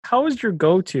how is your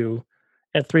go-to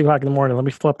at 3:00 in the morning? Let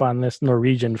me flip on this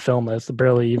Norwegian film that's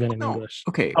barely even in English.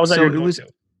 Okay, How was that so your go-to?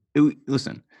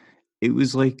 listen, it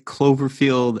was like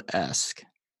Cloverfield-esque.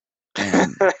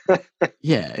 And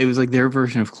yeah, it was like their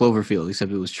version of Cloverfield,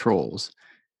 except it was trolls.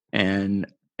 And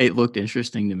it looked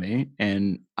interesting to me.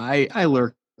 And I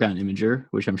lurk on Imager,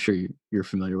 which I'm sure you're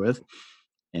familiar with.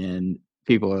 And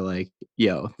people are like,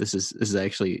 yo, this is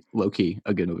actually low-key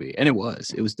a good movie. And it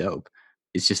was dope.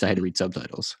 It's just I had to read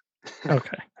subtitles.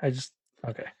 Okay. I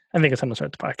think it's time to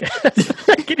start the podcast.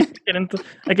 I can't even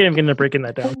get into breaking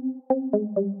that down.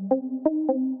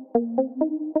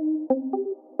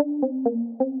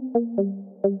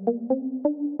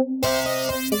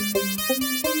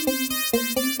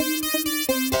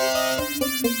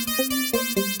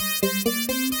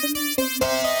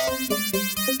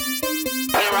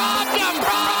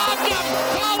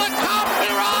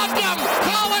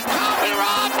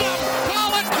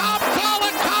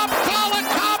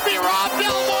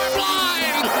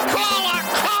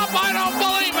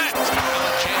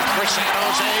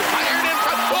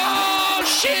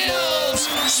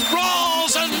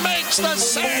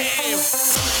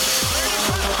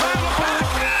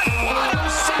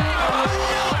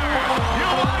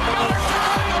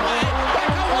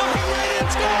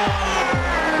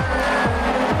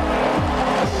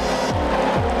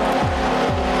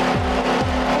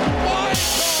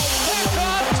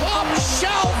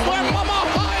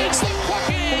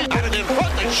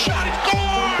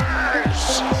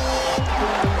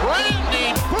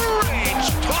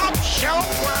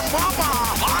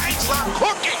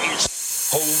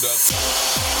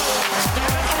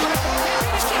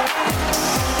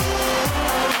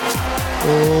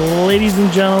 Ladies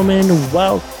and gentlemen,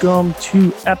 welcome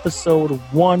to episode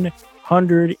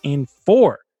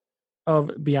 104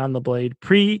 of Beyond the Blade,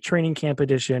 pre-training camp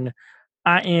edition.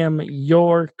 I am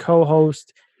your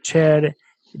co-host, Chad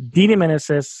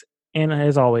DeDominicis, and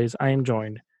as always, I am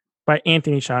joined by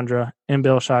Anthony Sciandra and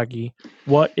Bill Schake.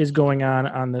 What is going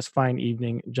on this fine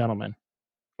evening, gentlemen?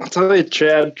 I'll tell you,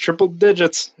 Chad, triple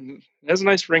digits. It has a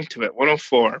nice ring to it,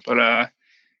 104. But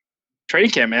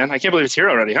training camp, man, I can't believe it's here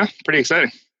already, huh? Pretty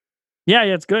exciting. Yeah,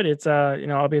 it's good. It's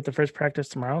I'll be at the first practice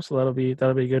tomorrow, so that'll be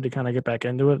good to kind of get back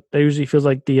into it. That usually feels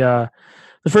like the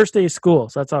first day of school,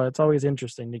 so it's always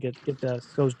interesting to get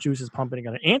those juices pumping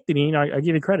together. Anthony, I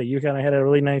give you credit. You kind of had a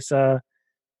really nice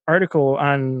article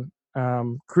on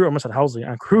Krueger, almost at Housley,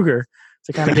 on Krueger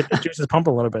to kind of get the juices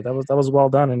pumping a little bit. That was well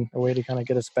done and a way to kind of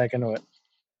get us back into it.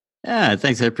 Yeah,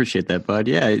 thanks. I appreciate that, bud.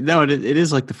 Yeah, no, it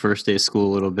is like the first day of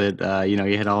school a little bit.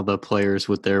 You had all the players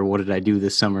with their "What did I do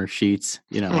this summer?" sheets,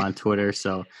 on Twitter.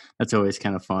 So that's always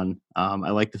kind of fun. I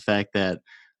like the fact that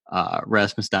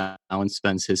Rasmus Ristolainen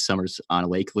spends his summers on a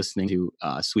lake listening to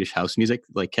Swedish house music.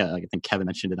 Like I think Kevin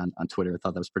mentioned it on Twitter. I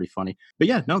thought that was pretty funny. But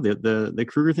yeah, no, the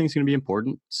Krueger thing is going to be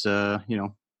important. It's,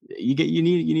 you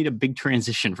need a big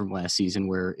transition from last season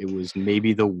where it was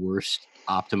maybe the worst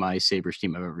optimized Sabres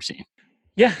team I've ever seen.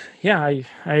 Yeah, I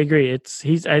agree. I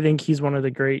think he's one of the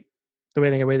great, the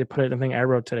way to put it, I think I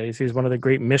wrote today, is he's one of the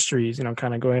great mysteries,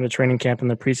 kind of going into training camp in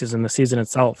the preseason, the season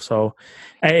itself. So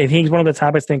I think he's one of the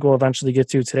topics I think we'll eventually get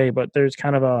to today, but there's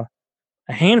kind of a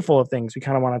handful of things we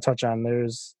kind of want to touch on.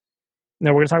 There's,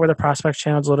 we're going to talk about the prospects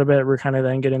challenge a little bit. We're kind of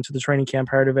then get into the training camp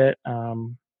part of it.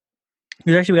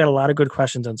 We got a lot of good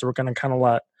questions in, so we're going to kind of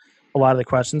let a lot of the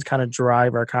questions kind of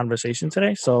drive our conversation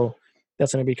today. So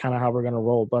that's going to be kind of how we're going to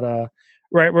roll. But,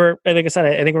 right, like I said,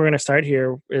 I think we're going to start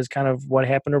here is kind of what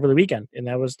happened over the weekend, and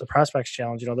that was the prospects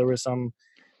challenge. There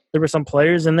were some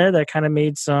players in there that kind of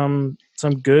made some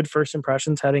good first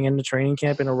impressions heading into training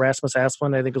camp. Rasmus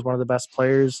Asplund, I think, was one of the best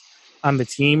players on the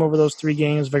team over those 3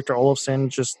 games. Victor Olofsson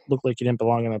just looked like he didn't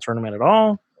belong in the tournament at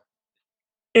all.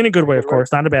 In a good way, of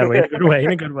course, not a bad way.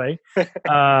 In a good way.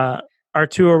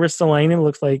 Arturo Ristolainen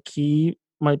looks like he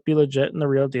might be legit and the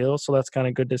real deal, so that's kind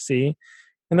of good to see.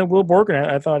 And then Will Borgen,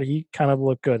 I thought he kind of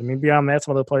looked good. I mean, beyond that,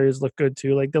 some other players look good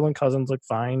too. Like Dylan Cousins looked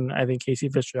fine. I think Casey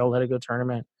Fitzgerald had a good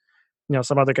tournament.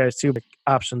 Some other guys too, like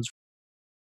options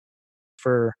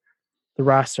for the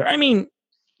roster. I mean,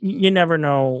 you never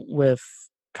know with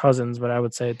Cousins, but I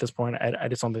would say at this point, I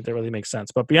just don't think that really makes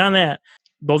sense. But beyond that,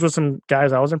 those were some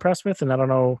guys I was impressed with. And I don't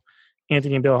know,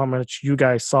 Anthony and Bill, how much you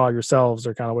guys saw yourselves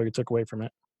or kind of what you took away from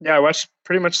it. Yeah, I watched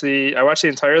the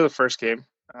entire of the first game.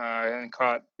 And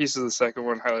caught pieces of the second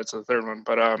one, highlights of the third one.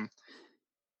 But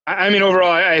I mean,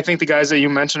 overall, I think the guys that you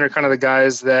mentioned are kind of the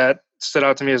guys that stood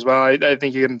out to me as well. I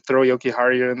think you can throw Yoki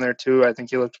Harju in there too. I think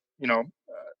he looked,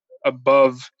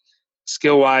 above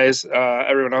skill-wise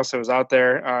everyone else that was out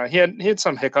there. He had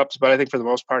some hiccups, but I think for the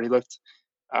most part he looked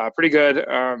pretty good.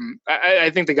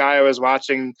 I think the guy I was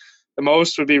watching the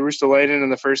most would be Ristolainen in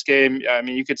the first game. I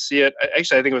mean, you could see it.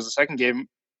 Actually, I think it was the second game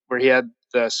where he had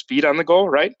the speed on the goal,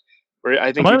 right? Where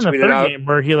I think he in the tweeted third out, game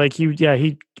where he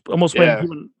almost went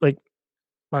the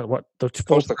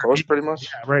full coast to coast, pretty much.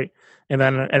 Yeah, right. And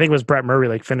then I think it was Brett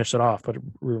Murray finished it off, but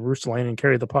Ristolainen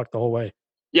carried the puck the whole way.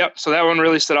 Yep. So that one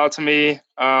really stood out to me.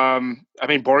 I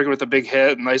mean, Borg with a big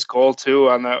hit, nice goal too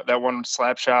on that one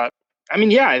slap shot. I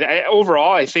mean, yeah.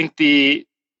 Overall, I think the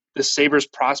Sabres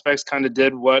prospects kind of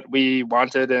did what we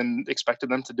wanted and expected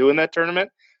them to do in that tournament.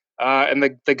 And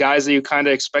the guys that you kind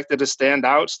of expected to stand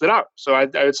out stood out. So I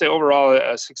would say overall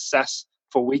a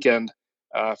successful weekend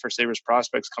for Sabres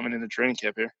prospects coming into training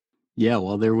camp here. Yeah,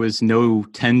 well, there was no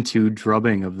 10-2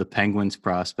 drubbing of the Penguins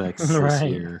prospects this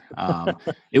year.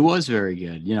 It was very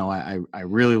good. You know, I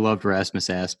really loved Rasmus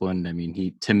Asplund. I mean,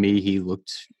 he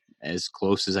looked as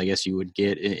close as I guess you would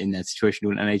get in that situation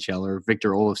to an NHLer.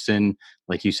 Victor Olofsson,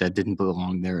 like you said, didn't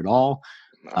belong there at all.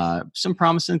 Some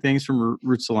promising things from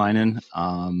Ristolainen.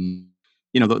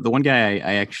 You know, the one guy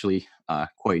I actually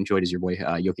quite enjoyed is your boy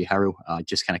Yoki Haru.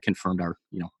 Just kind of confirmed our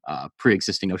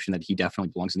pre-existing notion that he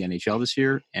definitely belongs in the NHL this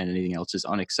year, and anything else is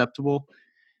unacceptable.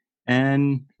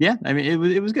 And yeah, I mean,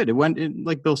 it was good. It went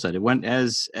like Bill said, it went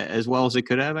as well as it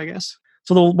could have, I guess.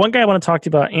 So the one guy I want to talk to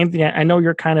you about, Anthony, I know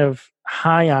you're kind of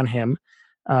high on him.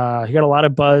 He got a lot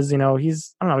of buzz. You know,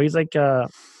 he's like a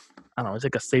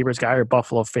Sabres guy or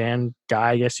Buffalo fan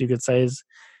guy, I guess you could say. Is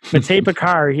Matej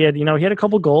Pekar. He had a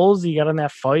couple goals. He got in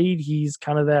that fight. He's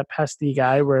kind of that pesty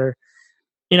guy where,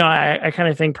 you know, I kind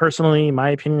of think personally,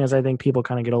 my opinion is I think people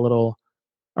kind of get a little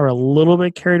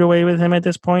bit carried away with him at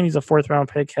this point. He's a 4th round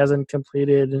pick, hasn't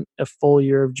completed a full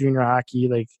year of junior hockey.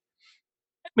 Like,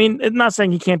 I mean, it's not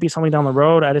saying he can't be something down the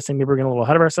road. I just think maybe we're getting a little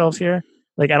ahead of ourselves here.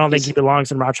 Like, I don't think he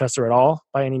belongs in Rochester at all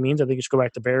by any means. I think he should go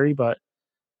back to Barrie, but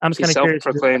I'm just kind of curious.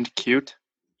 Self-proclaimed cute.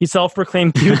 He's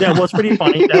self-proclaimed cute. That was pretty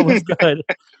funny. That was good.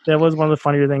 That was one of the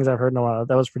funnier things I've heard in a while.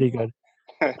 That was pretty good.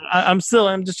 I'm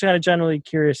just kind of generally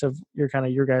curious of your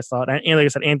guys' thought. And like I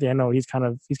said, Anthony, I know he's kind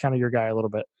of your guy a little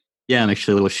bit. Yeah, I'm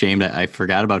actually a little ashamed. I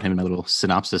forgot about him in a little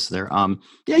synopsis there.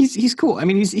 Yeah, he's cool. I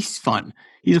mean, he's fun.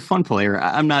 He's a fun player.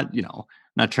 I'm not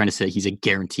trying to say he's a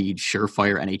guaranteed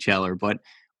surefire NHLer, but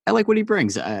I like what he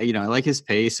brings. I like his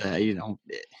pace.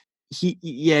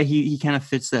 He kind of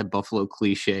fits that Buffalo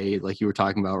cliche, like you were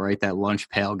talking about, right? That lunch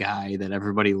pail guy that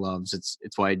everybody loves.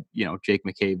 It's why, Jake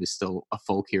McCabe is still a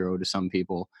folk hero to some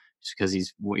people, just because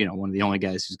he's, one of the only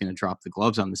guys who's going to drop the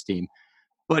gloves on this team.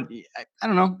 But I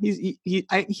don't know.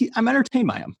 I'm entertained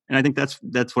by him, and I think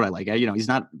that's what I like. He's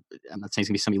not. I'm not saying he's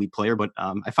gonna be some elite player, but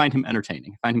I find him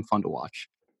entertaining. I find him fun to watch.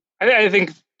 I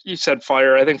think you said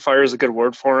fire. I think fire is a good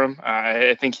word for him.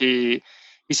 I think he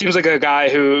seems like a guy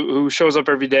who shows up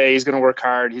every day. He's going to work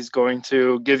hard. He's going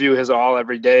to give you his all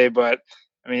every day. But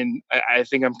I mean, I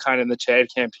think I'm kind of in the Chad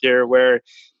camp here, where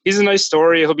he's a nice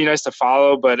story. He'll be nice to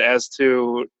follow, but as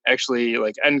to actually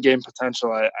like end game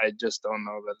potential, I just don't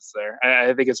know that it's there.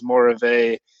 I think it's more of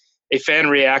a fan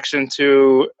reaction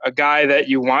to a guy that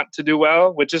you want to do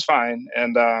well, which is fine.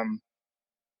 And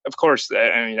of course,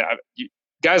 I mean,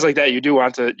 guys like that, you do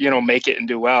want to, make it and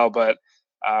do well. But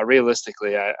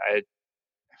realistically, I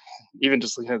even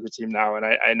just looking at the team now, and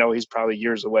I know he's probably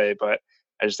years away, but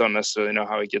I just don't necessarily know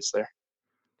how he gets there.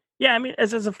 Yeah, I mean,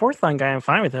 as a 4th line guy, I'm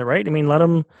fine with it, right? I mean, let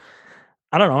him.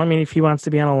 I don't know. I mean, if he wants to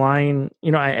be on a line,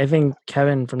 I think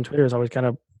Kevin from Twitter is always kind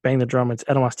of bang the drum. I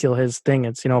don't want to steal his thing.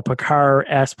 It's Pekar,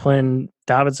 Asplund,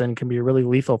 Davidson can be a really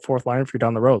lethal 4th line for you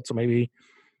down the road. So maybe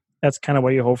that's kind of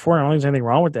what you hope for. I don't think there's anything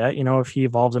wrong with that. If he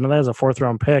evolves into that as a 4th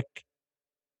round pick,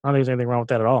 I don't think there's anything wrong with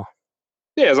that at all.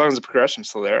 Yeah, as long as the progression's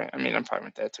still there. I mean, I'm fine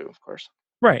with that too, of course.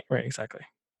 Right, exactly.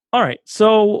 All right,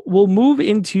 so we'll move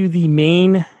into the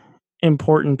main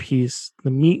important piece, the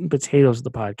meat and potatoes of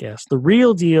the podcast, the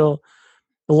real deal.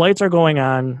 The lights are going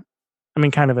on. I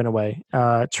mean, kind of in a way.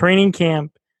 Training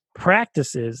camp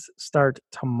practices start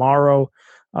tomorrow.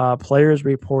 Players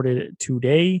reported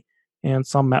today, and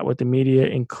some met with the media,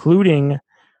 including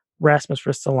Rasmus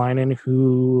Ristolainen,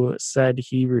 who said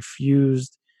he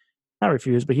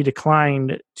he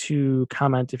declined to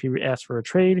comment if he asked for a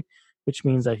trade, which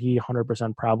means that he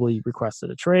 100% probably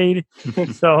requested a trade.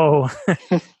 So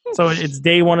it's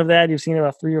day one of that. You've seen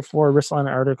about 3 or 4 Ristolainen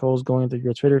articles going through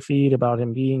your Twitter feed about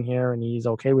him being here, and he's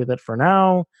okay with it for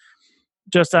now.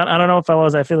 Just, I don't know,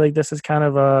 fellas. I feel like this is kind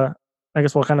of I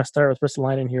guess we'll kind of start with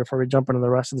Ristolainen here before we jump into the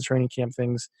rest of the training camp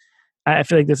things. I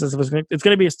feel like it's going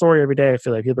to be a story every day. I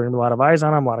feel like people are going to be a lot of eyes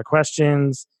on him, a lot of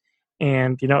questions.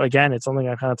 And, again, it's something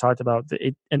I've kind of talked about.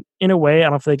 And in a way, I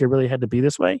don't feel like it really had to be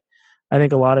this way. I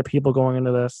think a lot of people going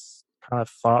into this kind of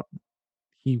thought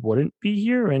he wouldn't be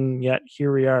here, and yet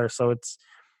here we are. So it's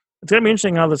going to be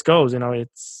interesting how this goes.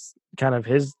 kind of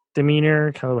his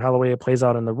demeanor, kind of how the way it plays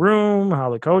out in the room, how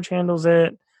the coach handles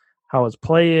it, how his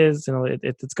play is.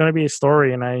 It's going to be a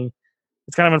story, and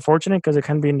it's kind of unfortunate because it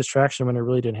can be a distraction when it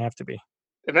really didn't have to be.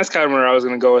 And that's kind of where I was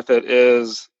going to go with it.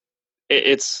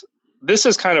 This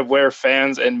is kind of where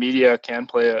fans and media can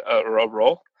play a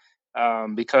role,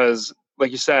 because,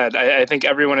 like you said, I think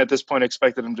everyone at this point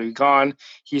expected him to be gone.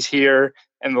 He's here,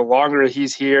 and the longer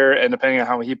he's here, and depending on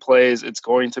how he plays, it's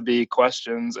going to be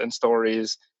questions and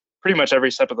stories pretty much every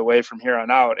step of the way from here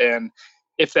on out. And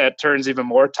if that turns even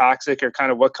more toxic, or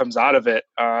kind of what comes out of it,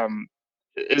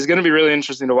 is going to be really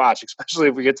interesting to watch, especially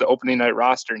if we get to opening night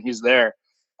roster and he's there.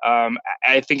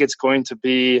 I think it's going to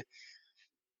be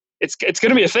it's going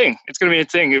to be a thing. It's going to be a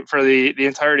thing for the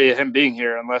entirety of him being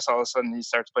here, unless all of a sudden he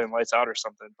starts playing lights out or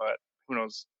something. But who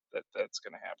knows that's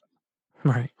going to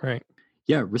happen. Right.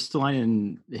 Yeah,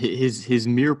 Ristolainen, his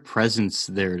mere presence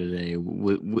there today,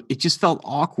 it just felt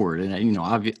awkward. And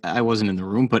I wasn't in the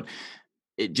room, but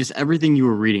it just, everything you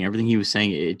were reading, everything he was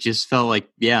saying, it just felt like,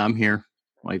 yeah, I'm here.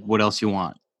 Like, what else you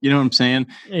want? You know what I'm saying?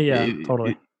 Yeah,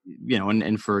 totally.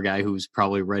 And for a guy who's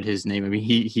probably read his name, I mean,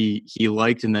 he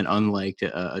liked and then unliked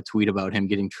a tweet about him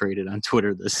getting traded on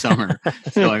Twitter this summer.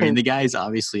 So, I mean, the guy is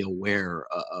obviously aware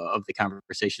of the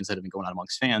conversations that have been going on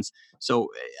amongst fans. So,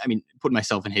 I mean, putting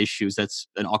myself in his shoes, that's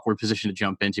an awkward position to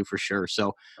jump into for sure.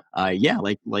 So, yeah,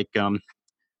 like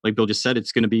Bill just said,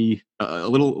 it's going to be a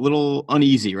little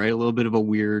uneasy, right? A little bit of a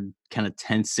weird kind of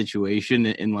tense situation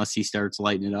unless he starts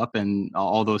lighting it up and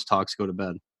all those talks go to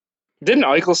bed. Didn't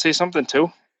Eichel say something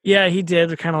too? Yeah, he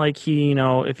did. Kind of like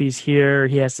if he's here,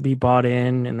 he has to be bought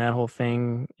in and that whole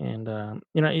thing. And,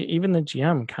 even the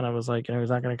GM kind of was like, he's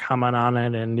not going to comment on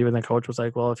it. And even the coach was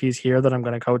like, well, if he's here, then I'm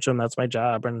going to coach him. That's my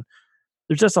job. And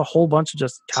there's just a whole bunch of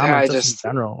just comments in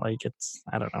general. Like,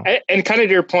 I don't know. And kind of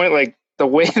to your point, like the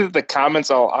way that the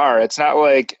comments all are, it's not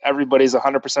like everybody's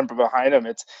 100% behind him.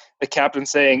 It's the captain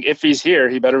saying, if he's here,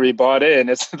 he better be bought in.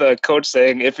 It's the coach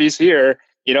saying, if he's here,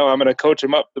 I'm going to coach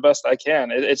him up the best I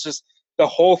can. It's just, the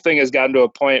whole thing has gotten to a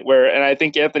point where, and I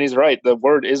think Anthony's right, the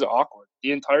word is awkward.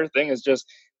 The entire thing is just,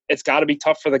 it's got to be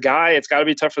tough for the guy. It's got to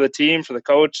be tough for the team, for the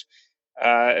coach,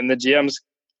 and the GMs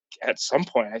at some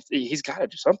point. He's got to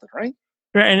do something, right?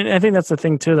 Right, and I think that's the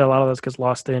thing too, that a lot of this gets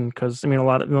lost in, because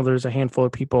there's a handful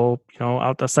of people,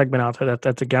 out the segment out there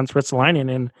that's against Ristolainen,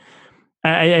 and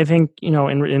I think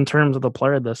in terms of the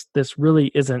player, this really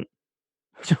isn't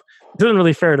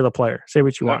really fair to the player. Say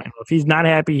what you want. If he's not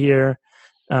happy here,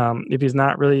 if he's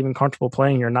not really even comfortable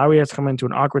playing here, now he has to come into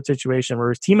an awkward situation where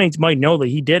his teammates might know that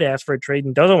he did ask for a trade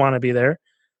and doesn't want to be there,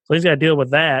 so he's got to deal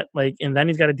with that. And then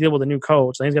he's got to deal with a new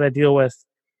coach. Then he's got to deal with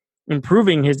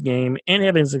improving his game and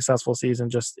having a successful season.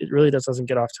 Just, it really just doesn't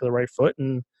get off to the right foot.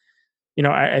 And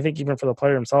I think even for the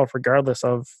player himself, regardless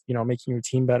of making your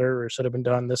team better or should have been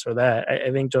done this or that, I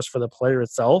think just for the player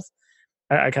itself,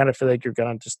 I kind of feel like you're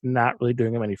gonna just not really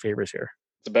doing him any favors here.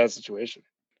 It's a bad situation.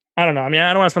 I don't know. I mean,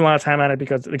 I don't want to spend a lot of time on it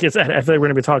because, like I said, I feel like we're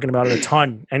going to be talking about it a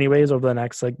ton anyways over the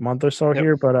next month or so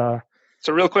here. But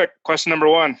so real quick, question number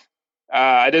one.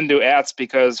 I didn't do ats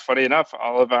because, funny enough,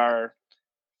 all of our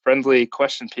friendly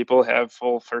question people have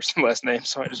full first and last names,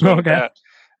 so I just went with that.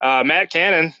 Matt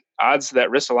Cannon, odds that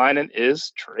Ristolainen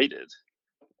is traded.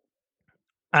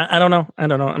 I don't know.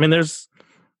 I mean, there's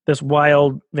this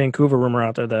wild Vancouver rumor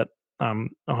out there that I'm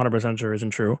 100% sure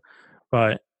isn't true,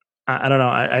 but I don't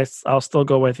know. I'll still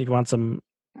go with, if you want some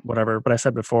whatever. But I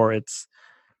said before,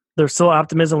 there's still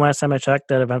optimism. Last time I checked,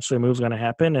 that eventually a move's going to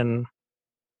happen, and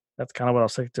that's kind of what I'll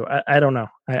stick to. I don't know.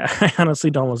 I honestly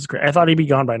don't. Was great. I thought he'd be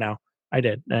gone by now. I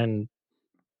did, and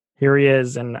here he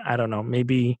is. And I don't know.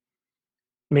 Maybe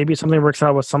something works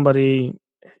out with somebody.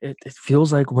 It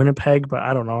feels like Winnipeg, but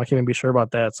I don't know. I can't even be sure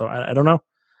about that. So I don't know.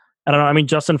 I mean,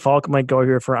 Justin Falk might go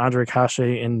here for Andre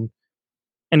Kashe in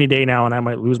any day now, and I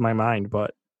might lose my mind,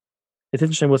 but it's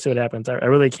interesting. We'll see what happens. I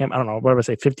really can't. I don't know. What would I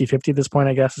say? 50-50 at this point,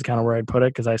 I guess, is kind of where I'd put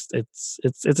it, because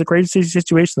it's a crazy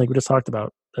situation like we just talked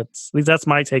about. At least that's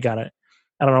my take on it.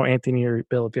 I don't know, Anthony or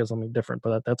Bill, it feels something different,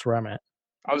 but that's where I'm at.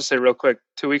 I'll just say real quick.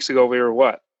 2 weeks ago, we were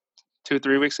what?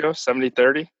 2-3 weeks ago?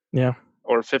 70-30? Yeah.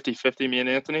 Or 50-50, me and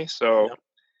Anthony. So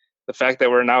The fact that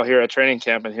we're now here at training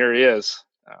camp and here he is,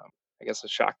 I guess, a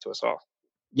shock to us all.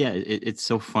 Yeah, it's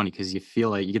so funny because you feel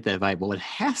like you get that vibe. Well, it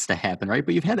has to happen, right?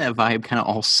 But you've had that vibe kind of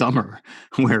all summer,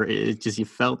 where you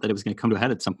felt that it was going to come to a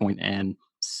head at some point, and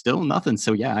still nothing.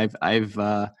 So yeah, I've I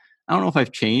don't know if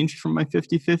I've changed from my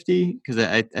 50-50, because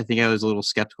I think I was a little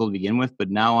skeptical to begin with, but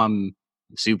now I'm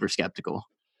super skeptical.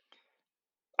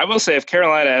 I will say, if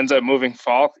Carolina ends up moving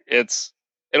Falk,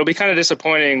 it'll be kind of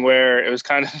disappointing, where it was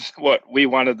kind of what we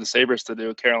wanted the Sabres to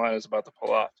do. Carolina's about to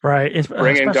pull off. Right.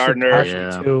 Bring in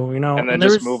Gardner too, and then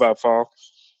just move out Falk.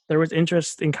 there was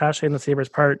interest in Kasha in the Sabres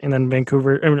part, and then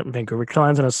Carolina's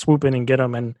going to swoop in and get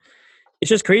him. And it's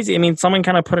just crazy. I mean, someone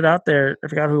kind of put it out there. I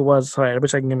forgot who it was. So I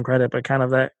wish I can give him credit, but kind of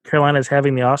that Carolina's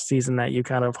having the offseason that you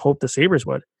kind of hope the Sabres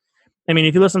would. I mean,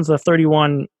 if you listen to the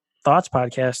 31 Thoughts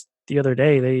podcast the other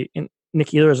day, Nick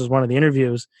Ehlers was one of the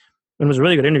interviews, and it was a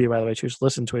really good interview, by the way. You should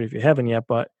listen to it if you haven't yet.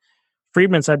 But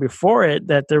Friedman said before it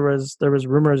that there was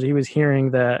rumors he was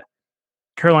hearing that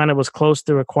Carolina was close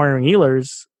to acquiring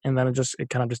Ehlers, and then it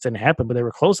kind of just didn't happen, but they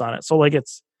were close on it. So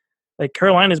it's like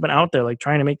Carolina's been out there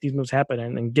trying to make these moves happen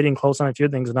and getting close on a few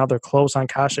things, and now they're close on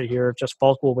Kasha here. If just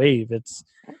Falk will wave, it's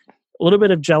a little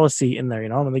bit of jealousy in there,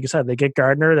 And like you said, they get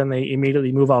Gardner, then they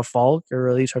immediately move out Falk, or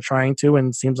at least are trying to, and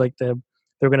it seems like they're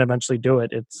going to eventually do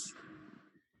it. It's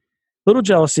a little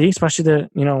jealousy, especially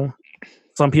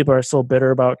some people are still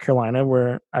bitter about Carolina,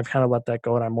 where I've kind of let that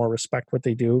go and I more respect what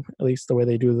they do, at least the way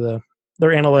they do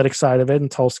their analytic side of it, and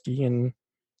Tulski, and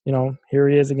here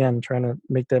he is again trying to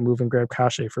make that move and grab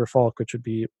Kasha for Falk, which would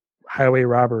be highway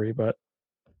robbery, but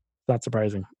not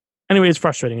surprising. Anyway, it's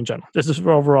frustrating in general. This is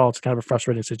overall, it's kind of a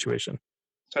frustrating situation.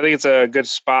 So I think it's a good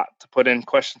spot to put in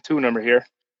question 2 number here.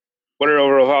 What are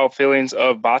overall feelings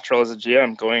of Botterill as a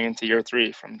GM going into year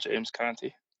 3 from James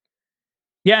Conti?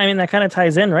 Yeah, I mean, that kind of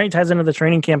ties in, right? It ties into the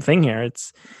training camp thing here.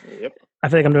 Yep. I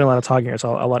feel like I'm doing a lot of talking here,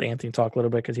 so I'll let Anthony talk a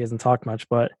little bit because he hasn't talked much.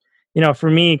 But,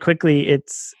 for me, quickly,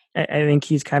 I think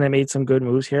he's kind of made some good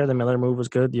moves here. The Miller move was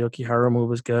good. The Yokiharu move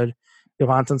was good.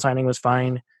 Johansson signing was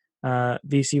fine.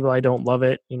 VC, well, I don't love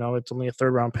it. It's only a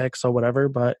 3rd-round pick, so whatever.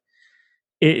 But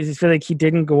I feel like he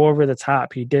didn't go over the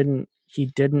top. He didn't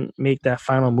make that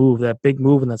final move, that big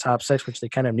move in the top 6, which they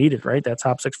kind of needed, right? That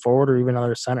top 6 forward or even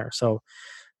another center. So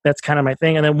that's kind of my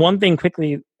thing. And then one thing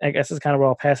quickly, I guess is kind of where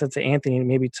I'll pass it to Anthony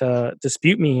maybe to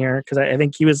dispute me here, because I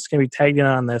think he was going to be tagged in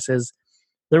on this, is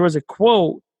there was a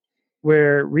quote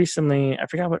where recently, I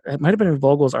forgot what, it might have been in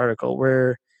Vogel's article,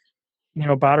 where,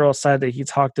 Botterill said that he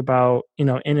talked about,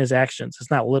 in his actions,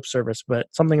 it's not lip service, but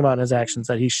something about in his actions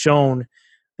that he's shown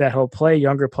that he'll play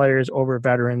younger players over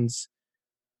veterans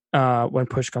when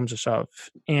push comes to shove.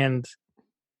 And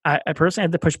I personally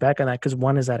had to push back on that because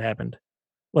when has that happened?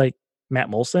 Like Matt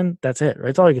Molson, that's it, right?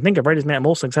 That's all I can think of, right, is Matt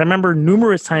Molson. Because I remember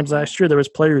numerous times last year there was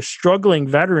players struggling,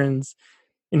 veterans,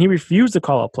 and he refused to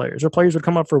call up players, or players would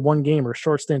come up for one game or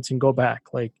short stints and go back.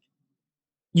 Like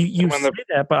you say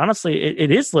that, but honestly,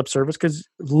 it is lip service because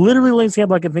literally the only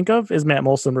example I can think of is Matt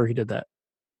Molson where he did that.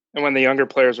 And when the younger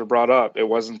players were brought up, it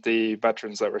wasn't the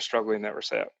veterans that were struggling that were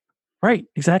sat. Right,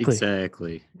 exactly.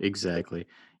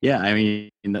 Yeah, I mean,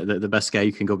 the best guy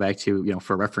you can go back to,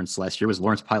 for reference last year was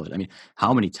Lawrence Pilot. I mean,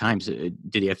 how many times did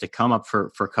he have to come up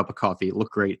for a cup of coffee, it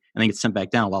looked great, and then get sent back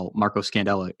down while Marco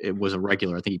Scandella, it was a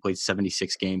regular. I think he played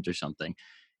 76 games or something.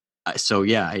 So,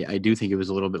 yeah, I do think it was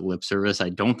a little bit lip service. I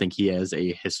don't think he has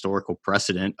a historical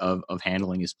precedent of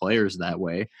handling his players that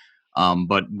way.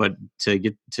 But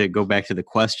to go back to the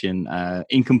question,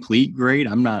 incomplete grade,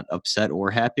 I'm not upset or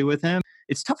happy with him.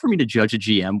 It's tough for me to judge a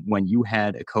GM when you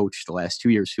had a coach the last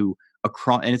 2 years who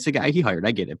and it's a guy he hired,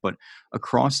 I get it, but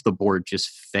across the board just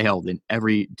failed in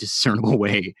every discernible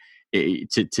way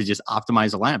to just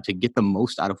optimize a lineup, to get the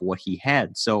most out of what he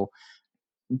had. So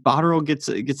Botterill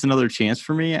gets another chance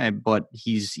for me, but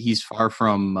he's far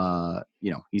from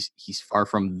he's far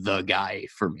from the guy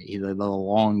for me. The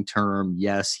long term,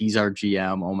 yes, he's our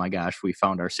GM. Oh my gosh, we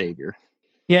found our savior.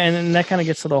 Yeah, and then that kind of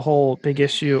gets to the whole big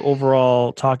issue,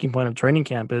 overall talking point of training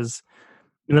camp is,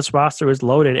 this roster was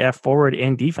loaded at forward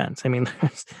and defense. I mean, I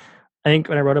think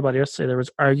when I wrote about it yesterday, there was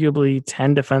arguably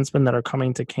 10 defensemen that are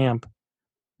coming to camp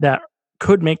that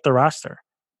could make the roster,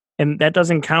 and that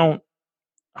doesn't count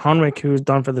Hunwick, who's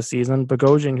done for the season,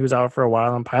 Bogosian, who's out for a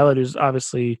while, and Pilot, who's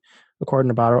obviously, according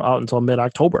to Botterill, out until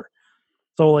mid-October.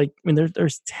 So,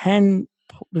 there's 10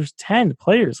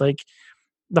 players.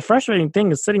 The frustrating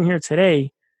thing is sitting here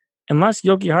today, unless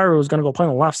Yokiharu is going to go play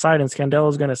on the left side and Scandella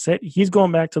is going to sit, he's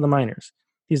going back to the minors.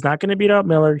 He's not going to beat out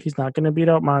Miller. He's not going to beat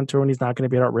out Montour, and he's not going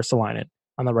to beat out Ristolainen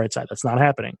on the right side. That's not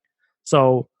happening.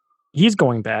 So he's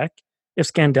going back.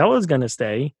 If Scandella is going to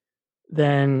stay,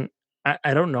 then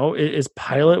I don't know. Is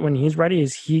Pilot, when he's ready,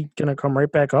 is he going to come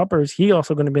right back up, or is he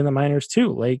also going to be in the minors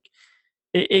too?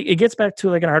 It gets back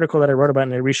to an article that I wrote about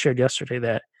and I reshared yesterday,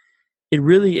 that it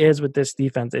really is with this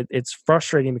defense. It's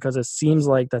frustrating because it seems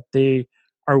like that they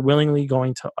are willingly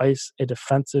going to ice a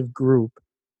defensive group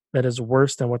that is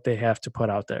worse than what they have to put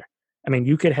out there. I mean,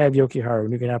 you could have Yokiharu,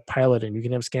 and you can have Pilot, and you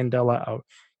can have Scandella out.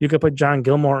 You could put John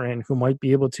Gilmore in, who might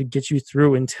be able to get you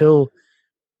through until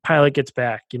Pilot gets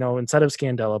back, instead of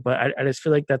Scandella. But I just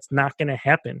feel like that's not going to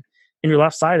happen. And your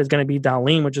left side is going to be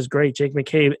Dahlin, which is great, Jake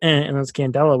McCabe, and then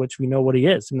Scandella, which we know what he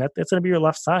is. And that's going to be your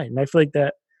left side. And I feel like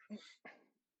that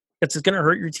it's going to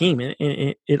hurt your team. And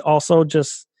it also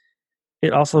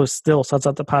still sets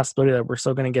up the possibility that we're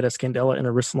still going to get a Scandella and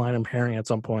a Ristolainen pairing at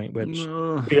some point, which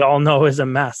we all know is a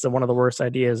mess and one of the worst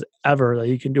ideas ever that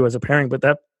you can do as a pairing. But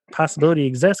that possibility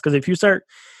exists because if you start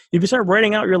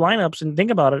writing out your lineups and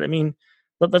think about it, I mean,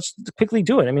 let's quickly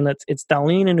do it. I mean, it's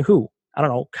Dahlin and who? I don't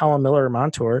know, Colin Miller or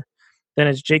Montour. Then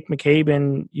it's Jake McCabe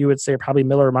and you would say probably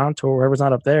Miller or Montour, whoever's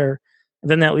not up there. And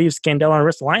then that leaves Scandella and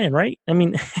Ristolainen, right? I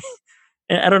mean,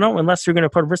 I don't know, unless you're going to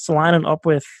put Ristolainen up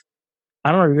with,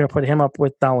 I don't know, you're going to put him up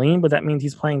with Dahlin, but that means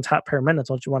he's playing top pair minutes.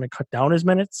 Don't you want to cut down his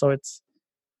minutes? So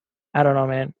I don't know,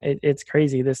 man. It's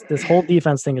crazy. This whole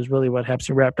defense thing is really what helps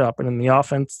you wrapped up. And in the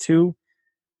offense too,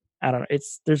 I don't know.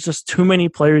 There's just too many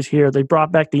players here. They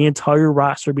brought back the entire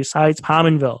roster besides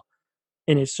Pominville.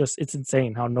 And it's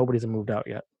insane how nobody's moved out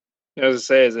yet. As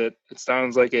I say, it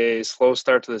sounds like a slow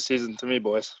start to the season to me,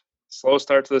 boys. Slow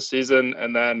start to the season,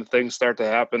 and then things start to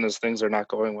happen as things are not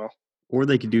going well. Or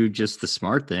they could do just the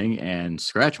smart thing and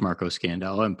scratch Marco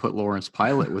Scandella and put Lawrence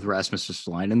Pilot with Rasmus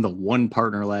Ristolainen, the one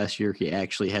partner last year he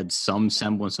actually had some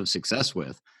semblance of success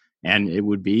with. And it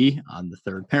would be on the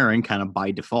third pairing kind of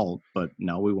by default, but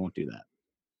no, we won't do that.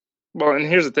 Well, and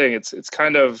here's the thing. It's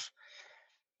kind of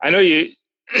 – I know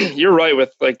you're right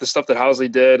with like the stuff that Housley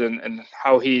did and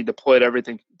how he deployed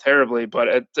everything terribly, but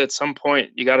at some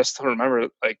point you got to still remember,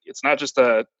 like, it's not just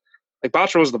like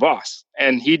Botterill was the boss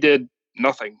and he did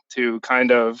nothing to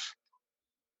kind of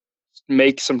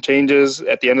make some changes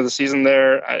at the end of the season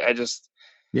there.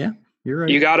 Yeah, you're right.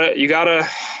 You gotta,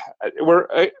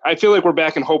 I feel like we're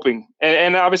back and hoping,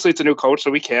 and obviously it's a new coach,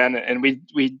 so we can, and we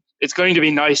it's going to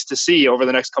be nice to see over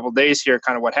the next couple of days here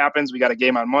kind of what happens. We got a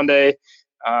game on Monday.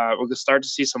 We're going to start to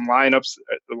see some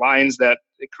lines that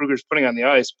Krueger's putting on the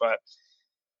ice. But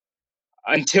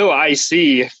until I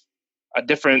see a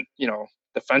different,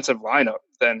 defensive lineup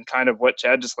than kind of what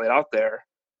Chad just laid out there,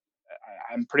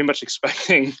 I'm pretty much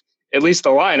expecting at least a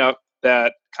lineup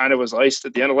that kind of was iced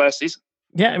at the end of last season.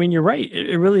 Yeah, I mean, you're right.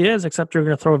 It really is, except you're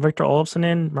going to throw Victor Olofsson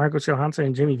in, Marcus Johansson,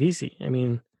 and Jimmy Vesey. I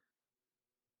mean,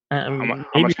 how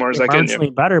much more is that getting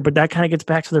you? Better, but that kind of gets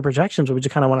back to the projections, which we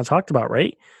just kind of want to talk about,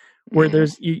 right? Where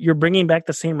you're bringing back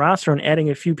the same roster and adding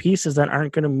a few pieces that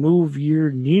aren't going to move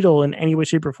your needle in any way,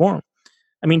 shape, or form.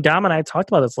 I mean, Dom and I talked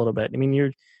about this a little bit. I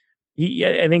mean,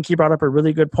 I think he brought up a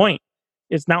really good point.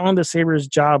 It's not only the Sabres'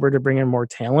 job or to bring in more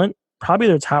talent. Probably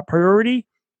their top priority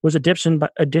was addition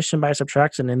by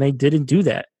subtraction, and they didn't do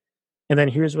that. And then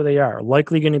here's where they are.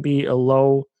 Likely going to be a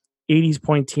low 80s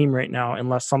point team right now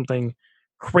unless something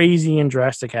crazy and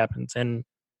drastic happens. And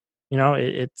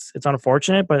it's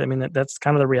unfortunate, but I mean, that's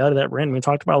kind of the reality that we're in. We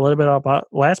talked about a little bit about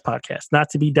last podcast,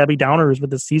 not to be Debbie Downers with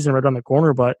the season right on the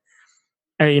corner, but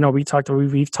we've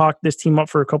talked this team up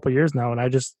for a couple of years now, and I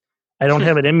don't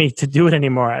have it in me to do it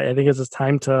anymore. I think it's just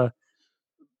time to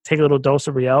take a little dose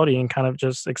of reality and kind of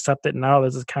just accept it now.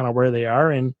 This is kind of where they are,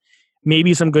 and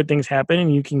maybe some good things happen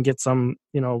and you can get some,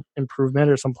 improvement,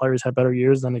 or some players have better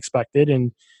years than expected,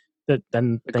 and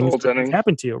then things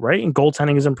happen to you, right? And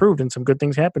goaltending is improved and some good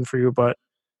things happen for you. But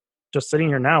just sitting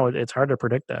here now, it's hard to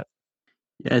predict that.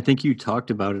 Yeah, I think you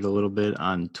talked about it a little bit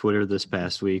on Twitter this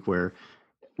past week where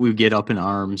we get up in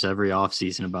arms every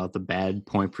offseason about the bad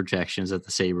point projections that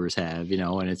the Sabres have,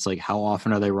 and it's like, how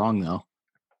often are they wrong, though?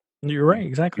 You're right,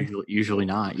 exactly. Usually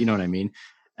not, you know what I mean?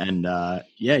 And,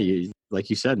 like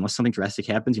you said, unless something drastic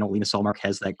happens, Linus Ullmark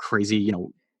has that crazy,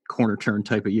 corner turn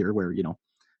type of year where,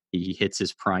 he hits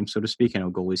his prime, so to speak. I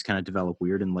know goalies kind of develop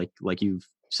weird, and like you've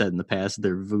said in the past,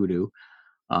 they're voodoo.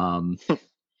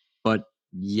 But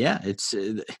yeah, it's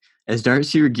as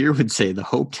Darcy Regier would say, the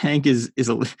hope tank is I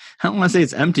don't want to say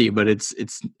it's empty, but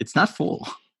it's not full.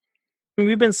 I mean,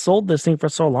 we've been sold this thing for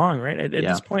so long, right? At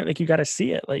this point, like, you got to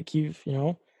see it. Like, you've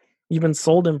been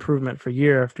sold improvement for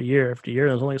year after year after year.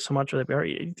 There's only so much of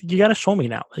it. You got to show me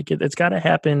now. Like, it's got to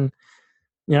happen.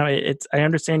 I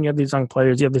understand you have these young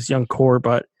players, you have this young core,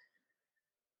 but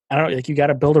I don't know, like, you got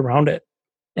to build around it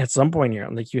at some point here.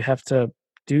 Like, you have to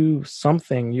do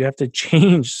something. You have to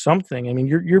change something. I mean,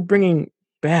 you're bringing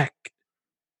back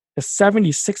a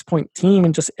 76-point team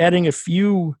and just adding a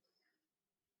few.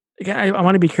 Again, I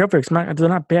want to be careful because they're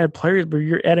not bad players, but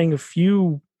you're adding a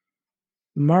few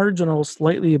marginal,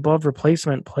 slightly above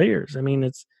replacement players. I mean,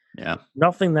 it's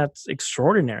nothing that's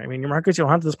extraordinary. I mean, Marcus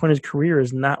Johansson at this point in his career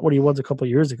is not what he was a couple of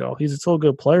years ago. He's still a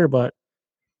good player, but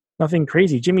nothing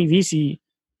crazy. Jimmy Vesey,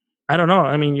 I don't know.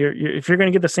 I mean, if you're going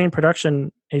to get the same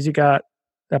production as you got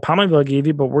that Pominville gave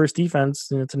you, but worse defense,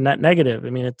 and it's a net negative. I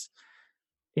mean, it's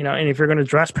and if you're going to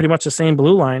dress pretty much the same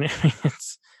blue line,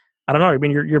 I don't know. I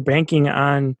mean, you're banking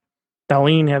on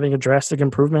Dahlin having a drastic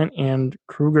improvement and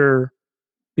Krueger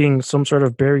being some sort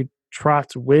of buried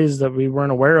Trotz whiz that we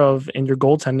weren't aware of, and your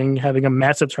goaltending having a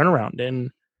massive turnaround.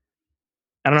 And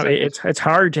I don't know, it's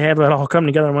hard to have that all come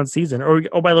together in one season. Or,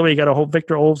 oh, by the way, you got to hope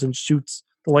Victor Olofsson shoots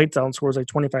the lights out and scores like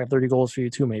 25, 30 goals for you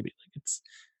too, maybe. Like it's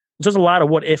just a lot of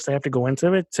what ifs that have to go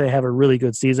into it to have a really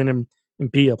good season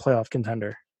and be a playoff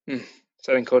contender.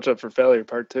 Setting coach up for failure,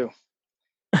 part 2.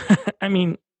 I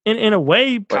mean, in a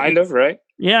way, but kind of, right?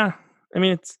 Yeah. I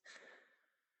mean, it's.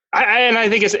 I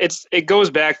think it goes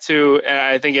back to, and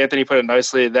I think Anthony put it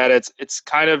nicely, that it's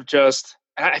kind of just.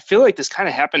 I feel like this kind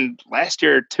of happened last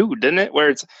year too, didn't it? Where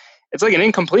it's like an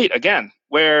incomplete again,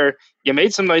 where you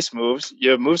made some nice moves,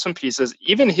 you moved some pieces.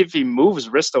 Even if he moves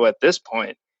Risto at this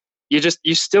point,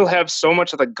 you still have so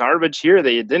much of the garbage here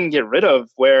that you didn't get rid of.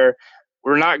 Where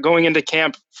we're not going into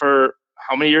camp for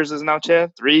how many years is it now,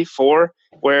 Chad? 3, 4,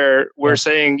 where we're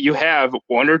saying you have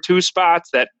 1 or 2 spots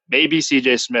that maybe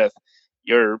CJ Smith,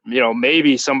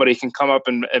 maybe somebody can come up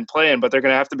and play in, but they're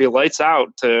going to have to be lights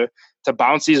out to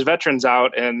bounce these veterans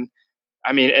out. And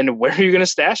I mean, and where are you going to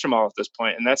stash them all at this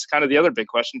point? And that's kind of the other big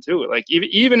question too. Like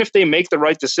even if they make the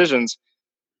right decisions,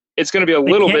 it's going to be a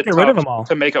little bit tough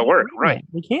to make it work. Right.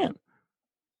 You can't.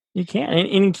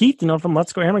 And Keith, from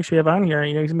Let's Go Hammocks we have on here,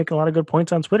 he's making a lot of good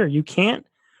points on Twitter. You can't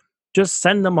just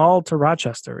send them all to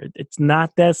Rochester. It's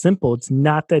not that simple. It's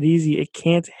not that easy. It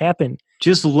can't happen.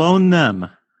 Just loan them.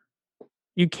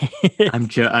 You can't. I'm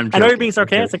joking. I know you're being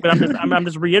sarcastic, but I'm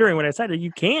just reiterating what I said.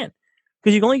 You can't,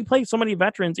 because you can only play so many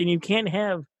veterans, and you can't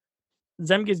have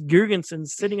Zemgus Girgensson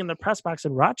sitting in the press box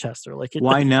in Rochester. Like,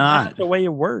 why not? That's the way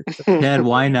it works. Dad,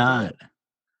 why not?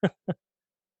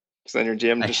 Because then your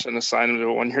GM just shouldn't assign him to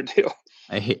a 1-year deal.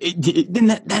 I hate it.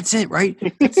 Then that's it, right?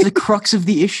 That's the crux of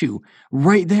the issue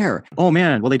right there. Oh,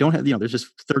 man. Well, they don't have, there's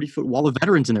this 30-foot wall of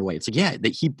veterans in their way. It's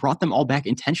like, he brought them all back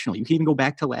intentionally. You can even go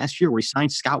back to last year where he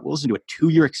signed Scott Wilson to a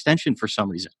 2-year extension for some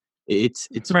reason. It's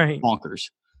right.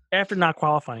 Bonkers. After not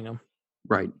qualifying them.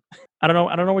 Right. I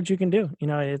don't know what you can do.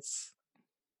 It's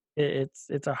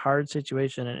a hard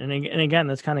situation. And again,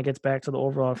 this kind of gets back to the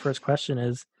overall first question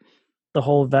is the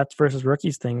whole vets versus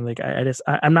rookies thing. Like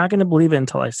I'm not going to believe it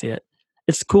until I see it.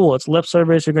 It's cool. It's lip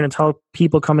service. You're going to tell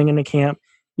people coming into camp,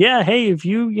 yeah, hey, if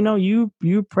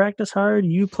you practice hard,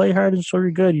 you play hard and show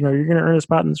you're good, you're going to earn a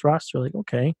spot in this roster. Like,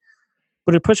 okay.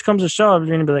 But if push comes to shove,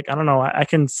 you're going to be like, I don't know, I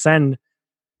can send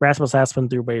Rasmus Aspen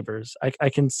through waivers. I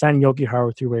can send Yogi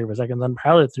Howard through waivers. I can send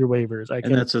Pilot through waivers.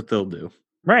 And that's what they'll do.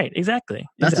 Right, exactly.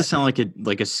 Not to sound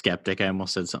like a skeptic. I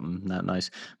almost said something not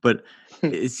nice, but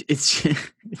it's just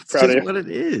what it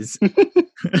is.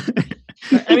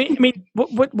 I mean,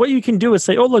 what you can do is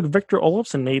say, oh, look, Victor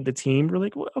Olofsson made the team. We're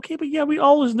like, well, okay, but yeah, we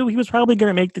always knew he was probably going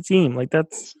to make the team. Like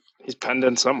he's penned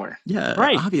in somewhere. Yeah,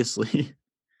 right. Obviously.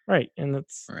 Right, and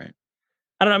that's right.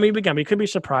 I don't know. I mean, again, we could be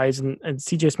surprised, and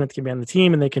CJ Smith can be on the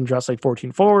team, and they can dress like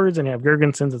 14 forwards and have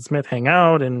Girgensson and Smith hang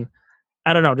out, and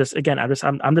I don't know. Just again,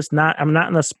 I'm not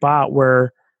in a spot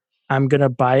where I'm gonna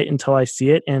buy it until I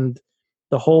see it. And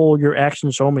the whole your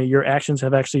actions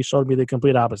have actually showed me the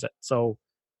complete opposite. So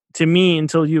to me,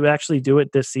 until you actually do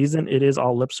it this season, it is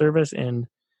all lip service. And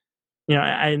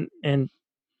and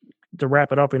to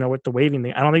wrap it up, with the waiving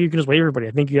thing, I don't think you can just waive everybody.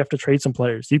 I think you have to trade some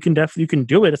players. You can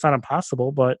do it. It's not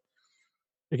impossible, but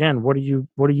again, what are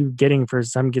you getting for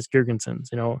Zemgus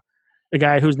Girgensson? The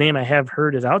guy whose name I have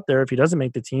heard is out there if he doesn't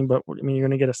make the team, but I mean, you're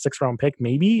going to get a 6th-round pick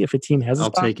maybe if a team has a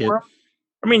spot. I'll take it.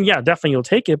 I mean, yeah, definitely you'll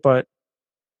take it, but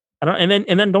I don't.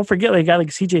 And then don't forget a guy like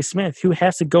CJ Smith who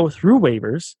has to go through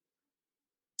waivers.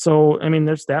 So I mean,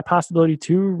 there's that possibility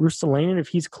too. Ristolainen, if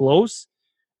he's close,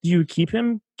 do you keep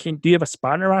him? Do you have a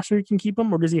spot in your roster you can keep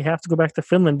him, or does he have to go back to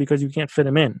Finland because you can't fit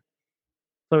him in?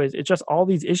 So it's just all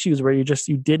these issues where you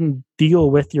didn't deal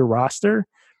with your roster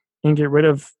and get rid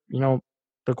of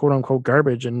the quote unquote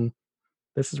garbage, and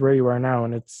this is where you are now.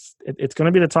 And it's going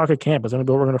to be the talk of camp. It's going to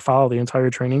be what we're going to follow the entire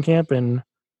training camp. And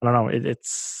I don't know,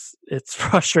 it's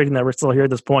frustrating that we're still here at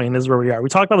this point, and this is where we are. We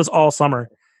talked about this all summer,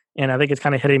 and I think it's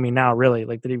kind of hitting me now, really,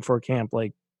 like the day before camp.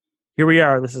 Like, here we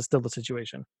are. This is still the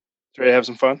situation. Ready to have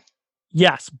some fun?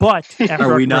 Yes, but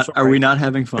are we not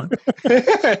having fun?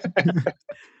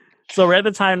 So we're at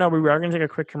the time now. We are going to take a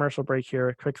quick commercial break here,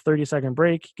 a quick 30-second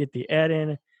break, get the ad in,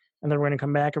 and then we're going to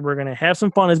come back and we're going to have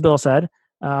some fun, as Bill said.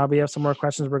 We have some more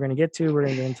questions we're going to get to. We're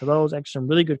going to get into those. Actually, some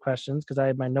really good questions because I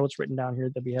have my notes written down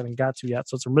here that we haven't got to yet.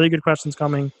 So some really good questions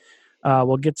coming.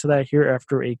 We'll get to that here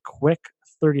after a quick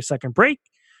 30-second break.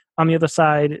 On the other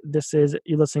side,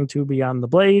 you're listening to Beyond the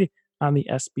Blade on the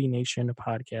SB Nation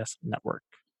Podcast Network.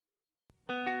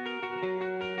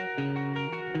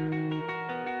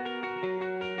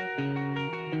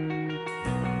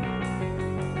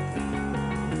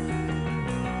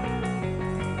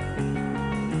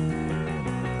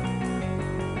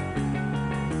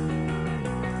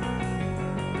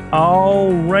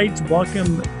 All right,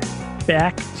 welcome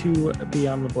back to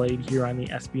Beyond the Blade here on the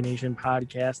SB Nation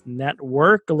Podcast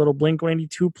Network. A little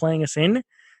Blink-182 playing us in.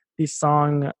 The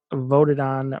song voted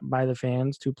on by the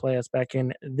fans to play us back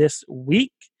in this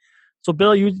week. So,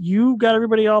 Bill, you got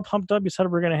everybody all pumped up. You said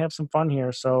we're going to have some fun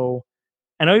here. So,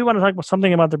 I know you want to talk about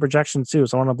something about the projections too,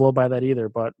 so I don't want to blow by that either.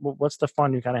 But what's the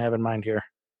fun you kind of have in mind here?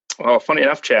 Well, funny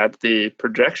enough, Chad, the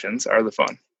projections are the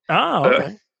fun. Oh,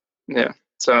 okay. Yeah.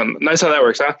 So nice how that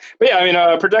works, huh? But yeah, I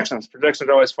mean, projections. Projections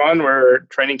are always fun. We're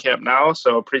training camp now,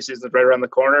 so preseason is right around the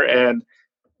corner. And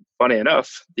funny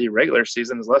enough, the regular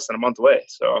season is less than a month away.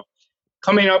 So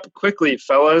coming up quickly,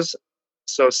 fellas.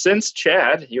 So since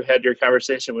Chad, you had your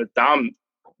conversation with Dom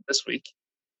this week,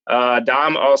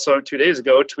 Dom also 2 days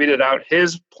ago tweeted out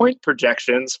his point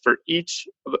projections for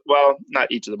not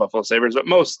each of the Buffalo Sabres, but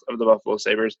most of the Buffalo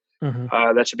Sabres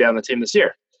that should be on the team this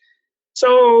year.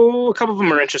 So a couple of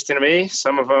them are interesting to me.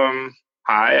 Some of them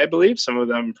high, I believe. Some of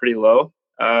them pretty low.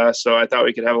 So I thought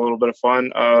we could have a little bit of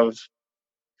fun of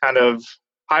kind of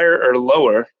higher or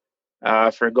lower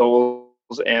for goals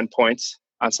and points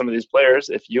on some of these players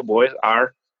if you boys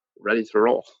are ready to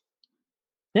roll.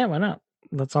 Yeah, why not?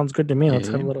 That sounds good to me. Let's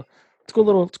go a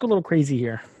little crazy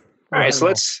here. All right, so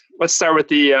let's start with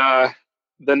the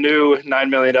new $9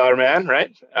 million man,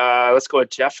 right? Let's go with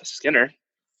Jeff Skinner.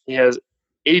 He has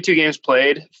 82 games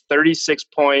played, 36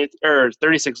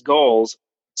 goals,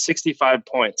 65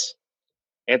 points.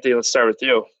 Anthony, let's start with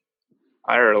you.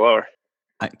 Higher or lower?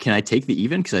 Can I take the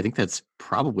even? Because I think that's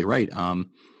probably right.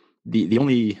 The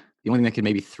only thing that could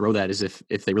maybe throw that is if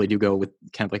they really do go with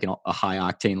kind of like a high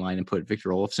octane line and put Victor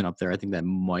Olofsson up there. I think that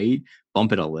might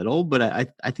bump it a little, but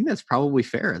I think that's probably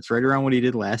fair. It's right around what he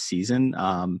did last season.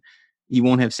 He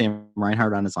won't have Sam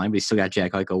Reinhart on his line, but he's still got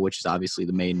Jack Eichel, which is obviously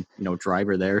the main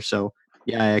driver there. So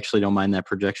yeah, I actually don't mind that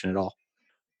projection at all.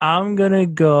 I'm gonna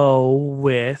go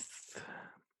with.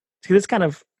 See, this kind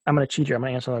of. I'm gonna cheat here. I'm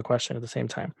gonna answer that question at the same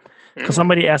time because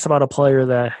somebody asked about a player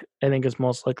that I think is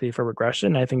most likely for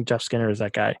regression. I think Jeff Skinner is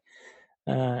that guy.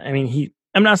 I'm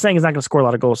not saying he's not going to score a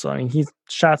lot of goals. Though. I mean, he's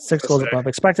shot 6 goals above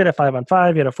expected at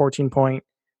 5-on-5. He had a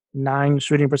 14.9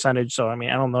 shooting percentage. So, I mean,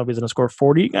 I don't know if he's going to score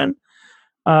 40 again.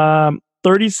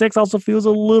 36 also feels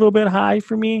a little bit high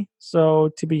for me. So,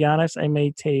 to be honest, I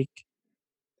may take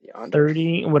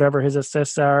 30, whatever his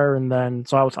assists are, and then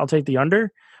I'll take the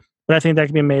under. But I think that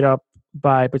can be made up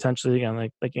by potentially, again,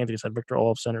 like Anthony said, Victor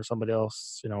Olofsson or somebody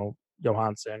else,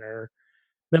 Johansson or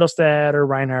Middlestad or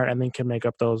Reinhardt, and then can make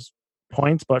up those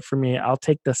points. But for me, I'll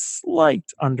take the slight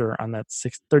under on that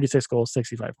 36 goals,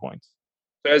 65 points.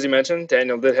 So as you mentioned,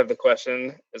 Daniel did have the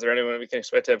question, is there anyone we can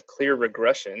expect to have clear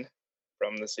regression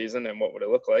from the season and what would it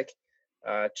look like?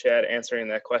 Chad answering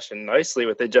that question nicely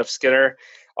with the Jeff Skinner.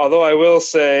 Although I will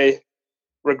say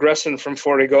regression from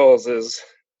 40 goals is,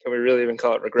 can we really even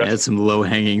call it regression? That's some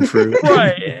low-hanging fruit.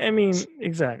 Right. I mean,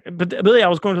 exactly. But Billy, I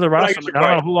was going to the roster. I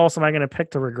don't know who else am I going to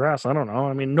pick to regress. I don't know.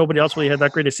 I mean, nobody else really had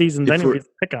that great a season anyway to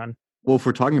pick on. Well, if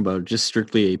we're talking about just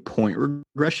strictly a point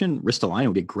regression, Ristolainen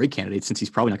would be a great candidate since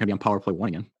he's probably not going to be on power play 1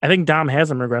 again. I think Dom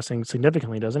has him regressing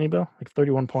significantly, doesn't he, Bill? Like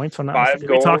 31 points. So 5 goals,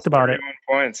 we talked about 31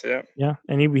 points, yeah. Yeah,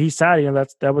 and he said,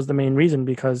 that was the main reason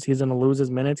because he's going to lose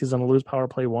his minutes. He's going to lose power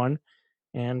play 1.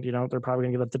 And, they're probably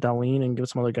going to give up to Dahlin and give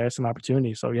some other guys some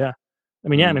opportunity. So, yeah. I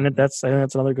think that's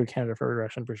another good candidate for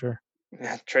regression for sure.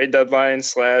 Yeah, trade deadline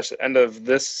 / end of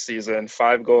this season,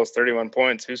 5 goals, 31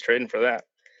 points. Who's trading for that?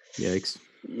 Yikes.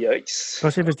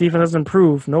 Especially if his defense doesn't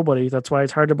improve, nobody. That's why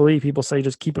it's hard to believe people say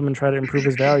just keep him and try to improve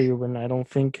his value when I don't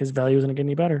think his value is going to get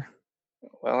any better.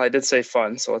 Well, I did say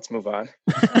fun, so let's move on.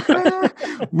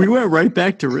 We went right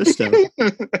back to Risto.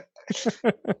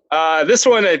 This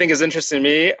one I think is interesting to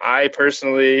me. I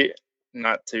personally,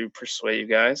 not to persuade you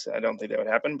guys, I don't think that would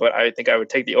happen, but I think I would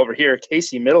take the over here.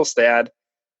 Casey Middlestad,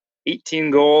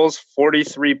 18 goals,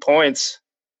 43 points.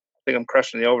 I think I'm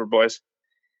crushing the over, boys.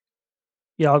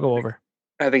 Yeah, I'll go over.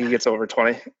 I think he gets over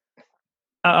 20.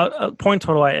 Point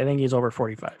total, I think he's over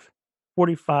 45.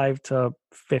 45 to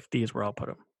 50 is where I'll put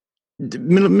him.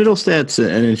 Middlestad's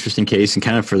an interesting case, and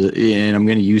and I'm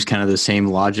going to use kind of the same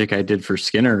logic I did for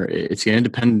Skinner. It's going to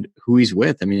depend who he's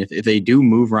with. I mean, if they do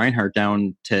move Reinhardt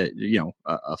down to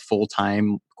a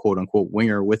full-time quote unquote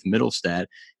winger with Middlestad,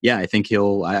 yeah, I think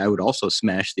I would also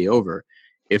smash the over.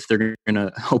 If they're going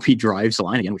to hope he drives the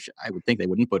line again, which I would think they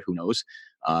wouldn't, but who knows?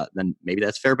 Then maybe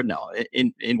that's fair. But no,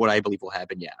 in what I believe will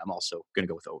happen, yeah, I'm also going to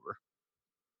go with over.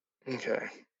 Okay,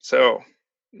 so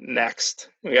next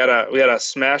we got a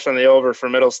smash on the over for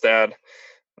Middlestad.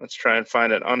 Let's try and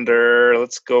find it under.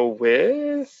 Let's go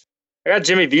with, I got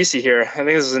Jimmy Vesey here. I think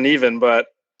this is an even, but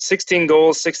 16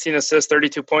 goals, 16 assists,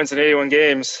 32 points in 81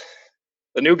 games.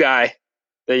 The new guy,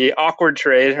 the awkward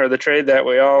trade, or the trade that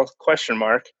we all question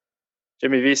mark,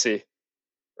 Jimmy Vesey.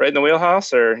 Right in the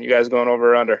wheelhouse, or you guys going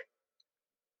over or under?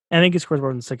 I think he scores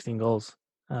more than 16 goals.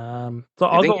 So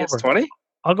I'll go over. 20?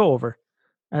 I'll go over.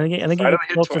 I think he Finally gets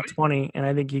hit close 20? to 20, and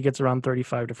I think he gets around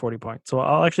 35 to 40 points. So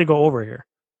I'll actually go over here.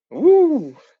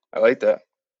 Ooh, I like that.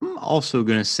 I'm also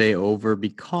going to say over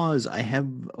because I have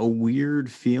a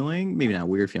weird feeling, maybe not a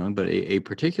weird feeling, but a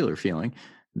particular feeling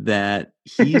that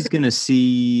he's going to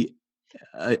see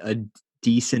a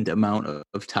decent amount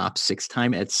of top six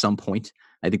time at some point.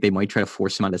 I think they might try to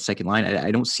force him on the second line.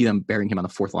 I don't see them burying him on the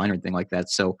fourth line or anything like that.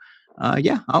 So,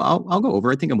 yeah, I'll go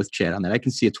over. I think I'm with Chad on that. I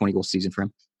can see a 20-goal season for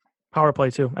him. Power play,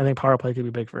 too. I think power play could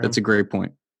be big for him. That's a great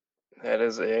point. That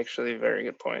is actually a very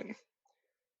good point.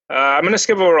 I'm going to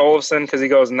skip over Olofsson because he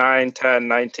goes 9, 10,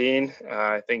 19.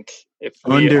 I think if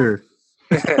Under.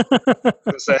 I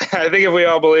think if we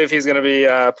all believe he's going to be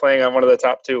playing on one of the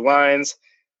top two lines,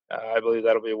 I believe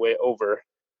that'll be way over.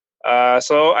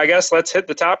 So I guess let's hit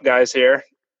the top guys here.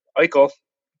 Eichel,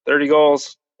 30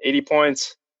 goals, 80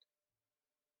 points.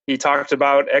 He talked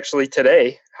about actually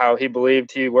today how he believed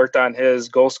he worked on his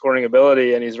goal-scoring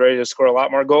ability and he's ready to score a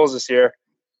lot more goals this year.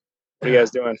 What are you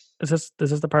guys doing? This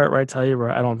is the part where I tell you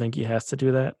where I don't think he has to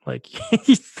do that. Like,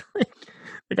 he's like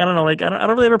I don't know. Like, I don't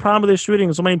really have a problem with his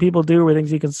shooting. So many people do where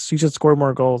thinks he should score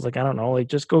more goals. Like, I don't know. Like,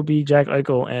 just go be Jack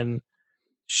Eichel and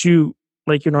shoot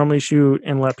like you normally shoot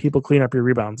and let people clean up your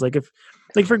rebounds. Like,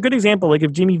 for a good example, like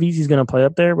if Jimmy Vesey's going to play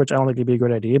up there, which I don't think it'd be a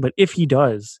great idea, but if he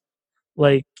does,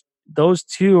 like, those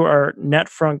two are net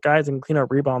front guys and clean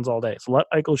up rebounds all day. So let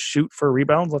Eichel shoot for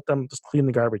rebounds. Let them just clean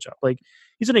the garbage up. Like,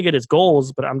 he's going to get his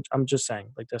goals, but I'm just saying,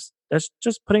 like, that's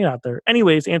just putting it out there.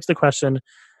 Anyways, answer the question.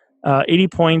 80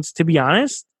 points. To be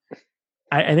honest,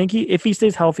 I think if he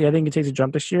stays healthy, I think he takes a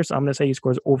jump this year. So I'm going to say he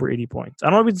scores over 80 points. I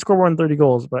don't know if he can score more than 30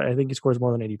 goals, but I think he scores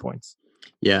more than 80 points.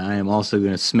 Yeah, I am also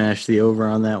going to smash the over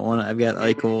on that one. I've got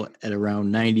Eichel at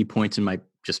around 90 points in my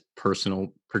just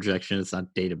personal projection. It's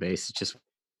not database. It's just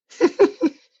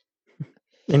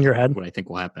in your head what I think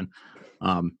will happen.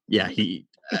 Yeah,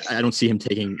 I don't see him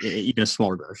taking even a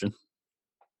smaller version.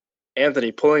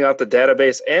 Anthony pulling out the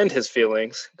database and his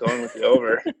feelings, going with the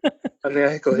over on the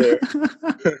Eichel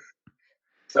here.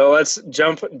 So let's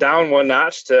jump down one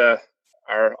notch to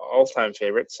our all-time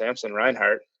favorite, Samson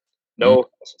Reinhart.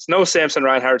 It's no Samson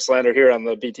Reinhart slander here on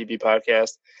the BTB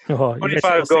podcast.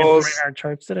 25 goals. Reinhart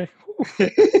charts today.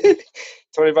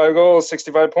 25 goals,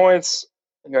 65 points.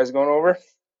 You guys going over?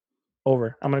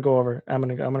 Over. I'm gonna go over. I'm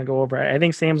gonna go over. I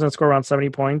think Sam's gonna score around 70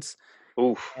 points.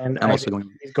 Oof. And he's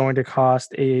going to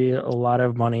cost a lot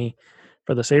of money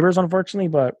for the Sabres, unfortunately.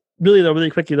 But really, though, really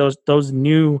quickly, those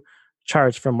new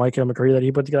charts from Michael McCurry that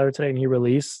he put together today and he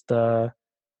released, I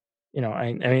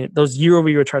mean, those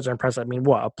year-over-year charts are impressive. I mean,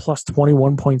 what, a plus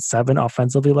 21.7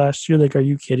 offensively last year? Like, are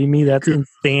you kidding me? That's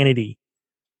insanity.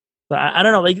 But I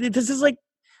don't know. Like, this is like,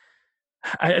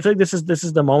 I feel like this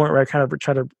is the moment where I kind of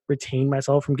try to retain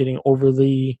myself from getting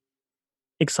overly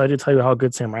excited to tell you how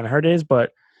good Sam Reinhart is.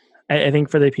 But I think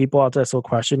for the people out there that still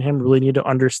question him, really need to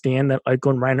understand that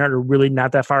Eichel and Reinhart are really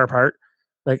not that far apart.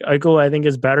 Like, Eichel, I think,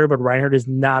 is better, but Reinhart is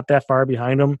not that far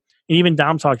behind him. And even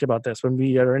Dom talked about this when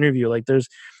we had our interview. Like, there's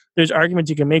arguments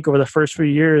you can make over the first few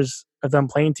years of them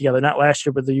playing together, not last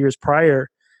year, but the years prior,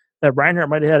 that Reinhart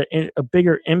might have had a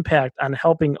bigger impact on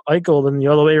helping Eichel than the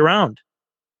other way around.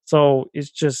 So it's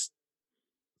just,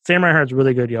 Sam Reinhart's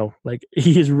really good, yo. Like,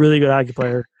 he's a really good hockey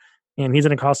player, and he's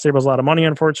going to cost Sabres a lot of money,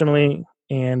 unfortunately,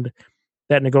 and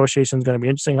that negotiation is going to be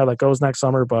interesting how that goes next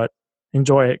summer, but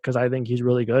enjoy it because I think he's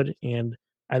really good, and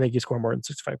I think he scored more than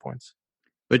 65 points.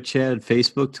 But Chad,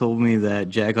 Facebook told me that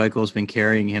Jack Eichel's been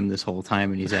carrying him this whole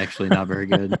time, and he's actually not very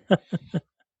good.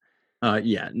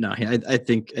 Yeah, no, I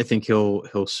think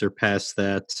he'll surpass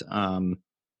that.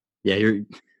 Yeah, you're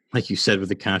like you said with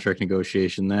the contract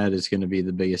negotiation, that is going to be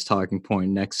the biggest talking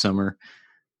point next summer,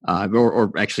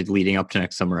 or actually leading up to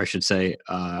next summer, I should say,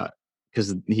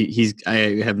 because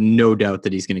I have no doubt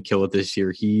that he's going to kill it this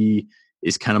year. He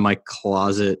is kind of my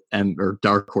closet or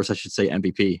dark horse, I should say,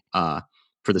 MVP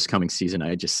for this coming season.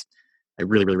 I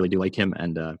really, really, really do like him,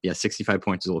 and yeah, 65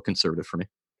 points is a little conservative for me.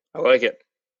 I like it.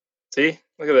 See,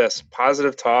 look at this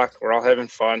positive talk. We're all having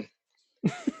fun.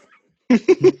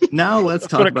 Now let's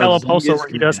talk about Calaposo, where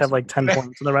he does have like 10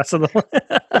 points in the rest of the. With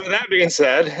that being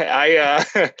said,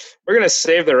 we're gonna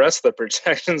save the rest of the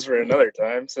projections for another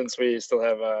time since we still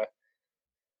have a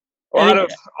lot of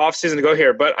off season to go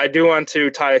here. But I do want to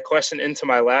tie a question into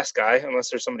my last guy, unless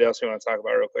there's somebody else you want to talk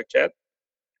about real quick, Chad.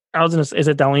 Is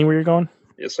it Darlene where you're going?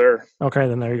 Yes, sir. Okay,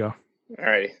 then there you go. All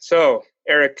righty. So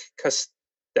Eric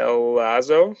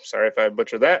Castellazzo, sorry if I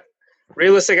butchered that.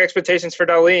 Realistic expectations for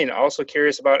Dahlin. Also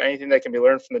curious about anything that can be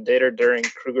learned from the data during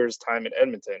Krueger's time in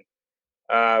Edmonton.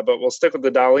 But we'll stick with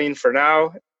the Dahlin for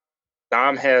now.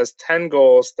 Dom has 10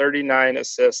 goals, 39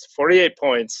 assists, 48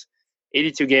 points,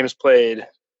 82 games played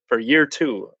for year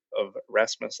 2 of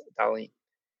Rasmus Dahlin.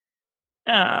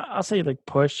 I'll say like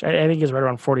push. I think he's right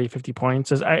around 40, 50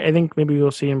 points. I think maybe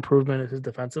we'll see improvement in his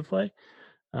defensive play.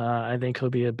 I think he'll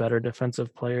be a better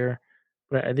defensive player.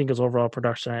 But I think his overall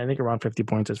production, I think around 50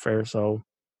 points is fair. So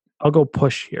I'll go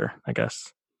push here, I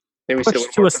guess. Maybe Push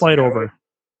to a slight over.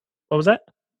 What was that?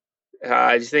 Do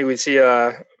you think we see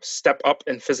a step up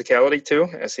in physicality too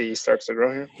as he starts to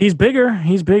grow here? He's bigger.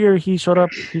 He showed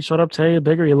up today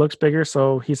bigger. He looks bigger.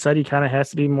 So he said he kind of has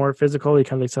to be more physical.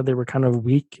 They said they were kind of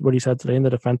weak, what he said today, in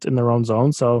the defense in their own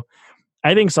zone. So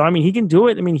I think so. I mean, he can do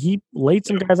it. I mean, he laid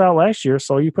some guys out last year.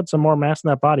 So you put some more mass in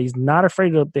that body. He's not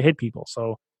afraid to hit people.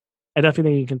 So I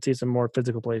definitely think you can see some more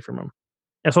physical play from him.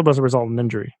 That's what doesn't result in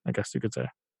injury, I guess you could say.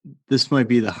 This might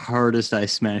be the hardest I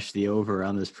smashed the over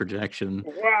on this projection.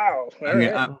 Wow.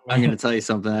 I'm going to tell you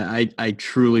something. I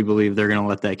truly believe they're going to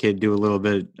let that kid do a little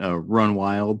bit run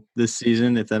wild this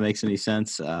season, if that makes any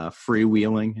sense.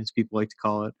 Freewheeling, as people like to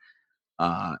call it.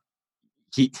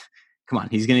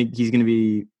 He's going to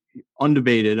be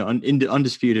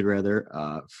undisputed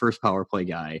rather, first power play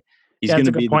guy. He's going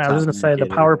to be. Point. I was going to say the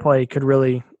power play could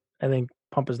really, I think,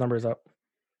 pump his numbers up.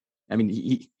 I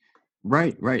mean,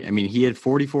 Right. I mean, he had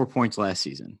 44 points last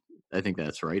season. I think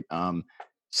that's right.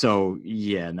 So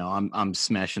yeah, no, I'm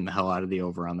smashing the hell out of the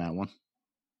over on that one.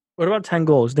 What about 10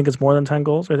 goals? You think it's more than 10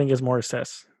 goals, or I think it's more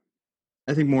assists?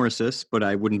 I think more assists, but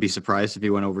I wouldn't be surprised if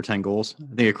he went over 10 goals.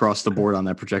 I think across the board on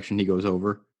that projection, he goes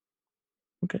over.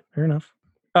 Okay, fair enough.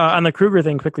 On the Krueger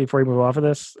thing, quickly before we move off of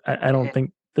this, I don't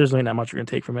think there's really not much you're going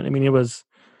to take from it. I mean, I would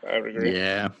agree.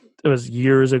 Yeah. It was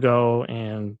years ago,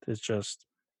 and it's just,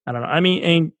 I don't know. I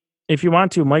mean, if you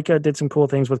want to, Micah did some cool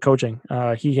things with coaching.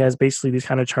 He has basically these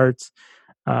kind of charts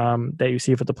that you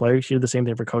see for the players. He did the same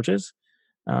thing for coaches.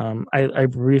 I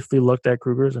briefly looked at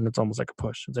Krueger's, and it's almost like a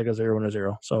push. It's like a 0 and a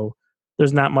 0. So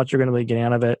there's not much you're going to really get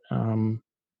out of it.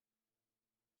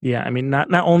 Yeah, I mean,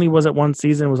 not only was it one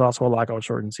season, it was also a lockout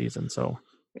shortened season. So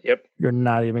yep, you're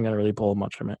not even going to really pull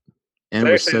much from it. And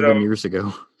it was 7 years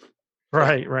ago.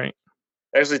 Right.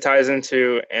 Actually ties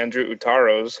into Andrew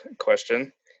Utaro's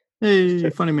question. Hey,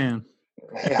 funny man.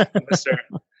 Yeah,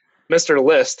 Mr.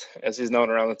 List, as he's known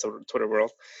around the Twitter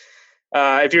world.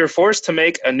 If you're forced to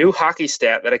make a new hockey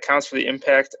stat that accounts for the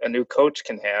impact a new coach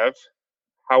can have,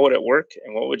 how would it work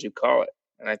and what would you call it?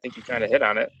 And I think you kind of hit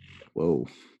on it. Whoa.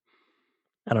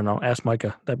 I don't know. Ask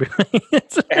Micah. That'd be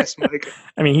Ask Micah.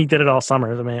 I mean, he did it all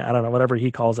summer. I mean, I don't know. Whatever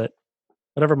he calls it.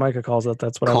 Whatever Micah calls it,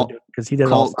 that's what I would do. Because he did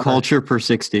it all summer. Culture per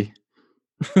 60.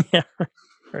 Yeah,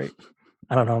 right.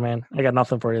 I don't know, man. I got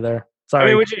nothing for you there. Sorry. I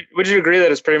mean, would you agree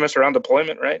that it's pretty much around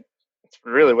deployment, right? It's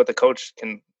really what the coach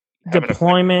can have.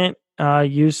 Deployment,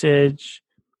 usage.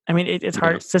 I mean, it's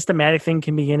hard. Yeah. Systematic thing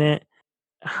can be in it.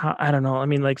 I don't know. I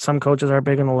mean, like some coaches are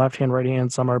big on the left hand, right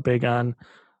hand. Some are big on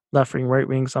left wing, right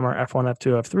wing. Some are F1,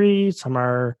 F2, F3. Some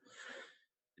are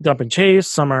dump and chase.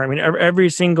 Some are. I mean,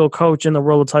 every single coach in the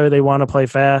world will tell you they want to play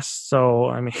fast. So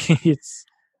I mean, it's.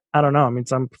 I don't know. I mean,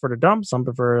 some prefer to dump. Some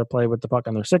prefer to play with the puck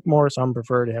on their stick more. Some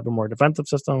prefer to have a more defensive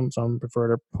system. Some prefer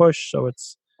to push. So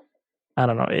it's, I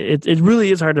don't know. It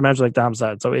really is hard to measure, like Dom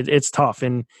said. So it's tough.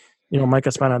 And, you know,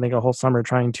 Micah spent, I think, a whole summer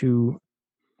trying to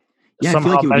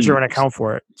somehow measure and account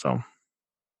for it. So.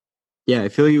 Yeah, I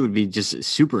feel like it would be just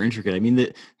super intricate. I mean,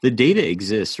 the data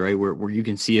exists, right, where you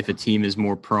can see if a team is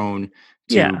more prone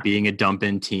to being a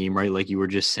dump-in team, right, like you were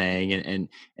just saying,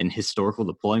 and historical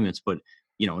deployments. But,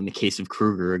 you know, in the case of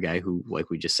Krueger, a guy who,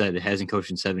 like we just said, hasn't coached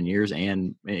in 7 years,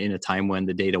 and in a time when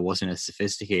the data wasn't as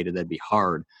sophisticated, that'd be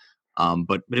hard.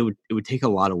 But it would take a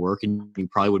lot of work, and you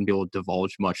probably wouldn't be able to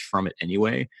divulge much from it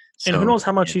anyway. So, and who knows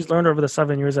how much he's learned over the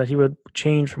 7 years that he would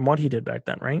change from what he did back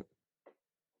then, right?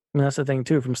 I mean, that's the thing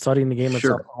too, from studying the game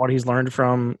itself, what he's learned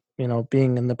from, you know,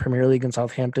 being in the Premier League in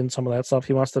Southampton, some of that stuff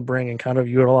he wants to bring and kind of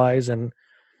utilize. And,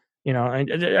 you know, I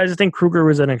just think Krueger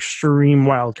was an extreme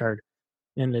wild card.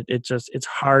 And it's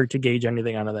hard to gauge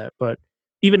anything out of that. But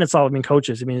even it's all, I mean,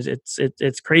 coaches, I mean,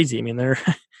 it's crazy.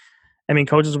 I mean,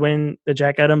 coaches win the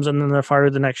Jack Adams and then they're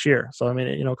fired the next year. So, I mean,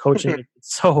 you know, coaching,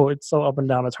 it's so up and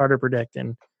down. It's hard to predict.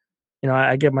 And, you know,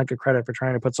 I give Micah credit for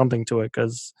trying to put something to it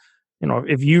because, you know,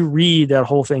 if you read that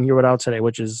whole thing you wrote out today,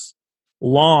 which is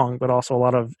long, but also a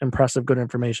lot of impressive, good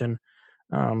information,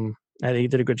 I think he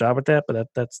did a good job with that. But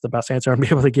that's the best answer I'm be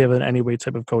able to give in any way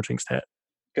type of coaching stat.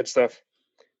 Good stuff.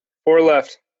 4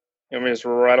 left. You want me to just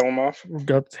rattle them off?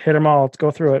 Hit them all. Let's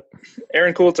go through it.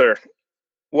 Aaron Coulter,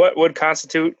 what would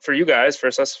constitute for you guys for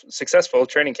a successful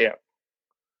training camp?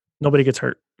 Nobody gets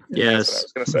hurt. Yes.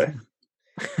 That's what I was going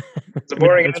to say. It's a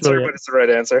boring answer, really but it's the right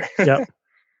answer. Yep.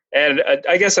 And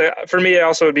I guess for me, it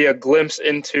also would be a glimpse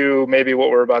into maybe what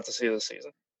we're about to see this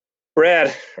season.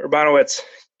 Brad Urbanowitz,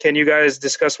 can you guys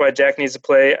discuss why Jack needs to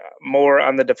play more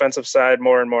on the defensive side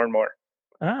more and more and more?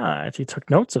 I actually took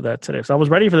notes of that today. So I was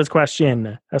ready for this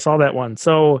question. I saw that one.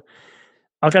 So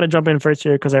I'll kind of jump in first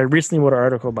here because I recently wrote an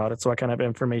article about it. So I kind of have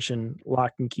information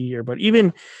lock and key here. But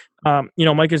even,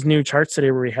 Micah's new charts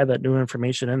today where we had that new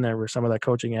information in there where some of that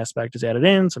coaching aspect is added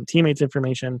in, some teammates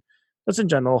information. That's in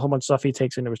general, a whole bunch of stuff he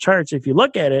takes into his charts. If you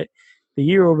look at it, the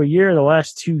year over year, the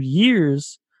last 2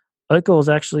 years, Eichel has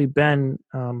actually been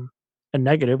a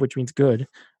negative, which means good,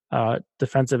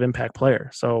 defensive impact player.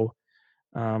 So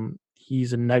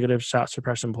he's a negative shot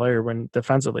suppression player when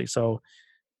defensively. So,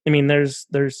 I mean, there's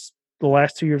the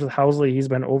last 2 years with Housley, he's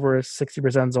been over a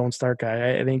 60% zone start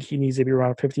guy. I think he needs to be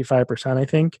around 55%, I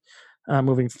think,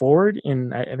 moving forward.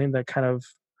 And I think that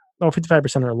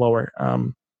 55% or lower.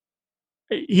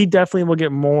 He definitely will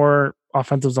get more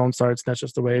offensive zone starts. That's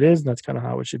just the way it is, and that's kind of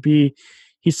how it should be.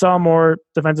 He saw more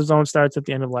defensive zone starts at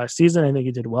the end of last season. I think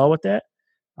he did well with that.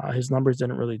 His numbers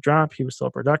didn't really drop. He was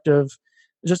still productive.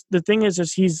 Just the thing is,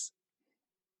 he's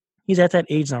at that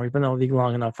age now. He's been in the league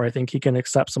long enough where I think he can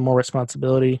accept some more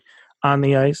responsibility on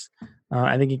the ice.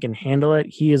 I think he can handle it.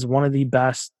 He is one of the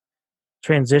best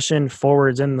transition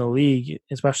forwards in the league,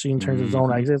 especially in terms of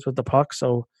zone exits with the puck.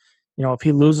 So, if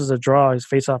he loses a draw, his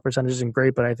faceoff percentage isn't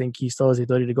great, but I think he still has the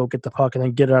ability to go get the puck and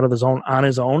then get it out of the zone on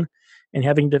his own. And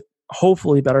having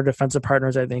hopefully better defensive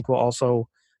partners, I think, will also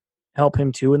help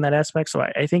him too in that aspect. So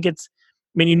I think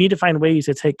you need to find ways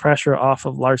to take pressure off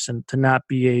of Larson to not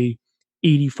be a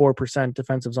 84%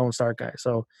 defensive zone start guy.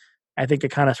 So I think it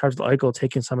kind of starts with Eichel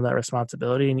taking some of that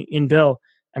responsibility. And in Bill,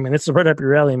 this is right up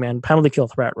your alley, man. Penalty kill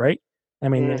threat, right? I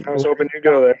was hoping you'd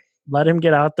go there. Let him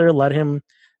get out there. Let him.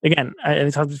 Again, I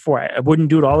talked before. I wouldn't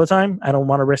do it all the time. I don't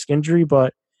want to risk injury,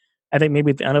 but I think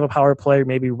maybe at the end of a power play,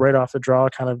 maybe right off the draw,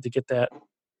 kind of to get that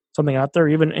something out there.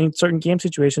 Even in certain game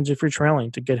situations, if you're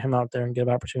trailing, to get him out there and give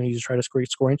opportunities to try to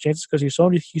create scoring chances because he's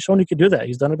shown he could do that.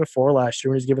 He's done it before last year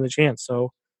when he's given the chance.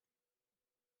 So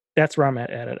that's where I'm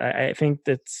at it. I think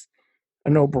that's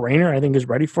a no-brainer. I think he's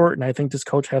ready for it, and I think this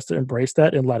coach has to embrace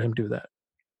that and let him do that.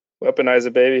 Weaponize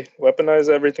it, baby. Weaponize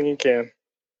everything you can.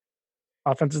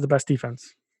 Offense is the best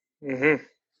defense. Mm-hmm.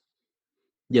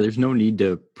 Yeah, there's no need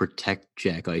to protect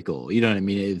Jack Eichel. You know what I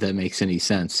mean? If that makes any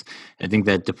sense. I think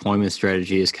that deployment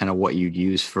strategy is kind of what you'd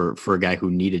use for a guy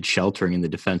who needed sheltering in the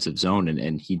defensive zone,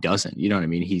 and he doesn't. You know what I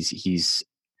mean? He's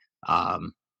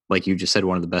like you just said,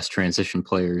 one of the best transition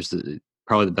players,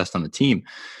 probably the best on the team.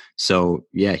 So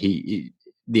yeah,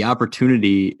 the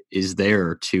opportunity is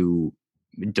there to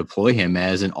deploy him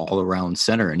as an all-around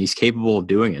center, and he's capable of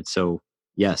doing it. So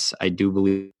yes, I do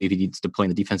believe he needs to play in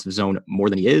the defensive zone more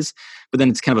than he is, but then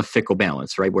it's kind of a fickle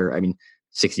balance, right? Where,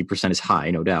 60% is high,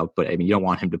 no doubt, but you don't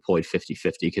want him deployed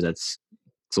 50-50 because it's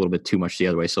a little bit too much the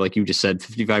other way. So like you just said,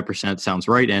 55% sounds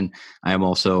right. And I am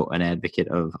also an advocate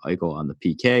of Eichel on the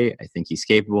PK. I think he's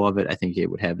capable of it. I think it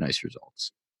would have nice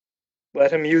results.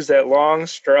 Let him use that long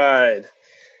stride.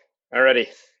 Alrighty.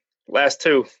 Last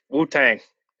two. Wu-Tang.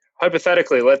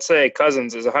 Hypothetically, let's say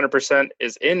Cousins is 100%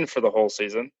 is in for the whole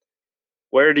season.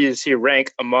 Where do you see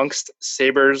rank amongst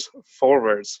Sabres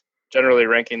forwards, generally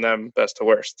ranking them best to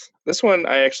worst? This one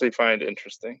I actually find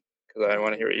interesting because I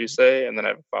want to hear what you say, and then I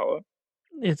have a follow-up.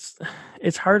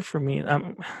 It's hard for me. I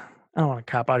don't want to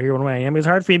cop out here one way I am. It's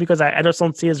hard for me because I just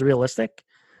don't see it as realistic.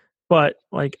 But,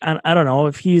 I don't know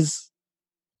if he's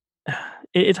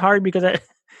 – it's hard because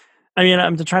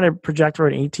I'm trying to project where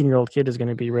an 18-year-old kid is going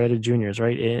to be right at juniors,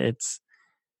 right? It's –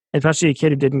 especially a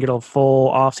kid who didn't get a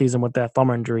full offseason with that thumb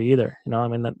injury either.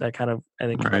 That kind of, I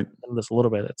think, right. This a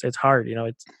little bit. It's hard,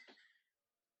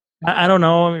 I don't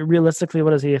know. Realistically,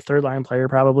 what is he, a third-line player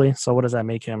probably? So what does that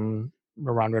make him,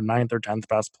 around a 9th or 10th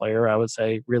best player, I would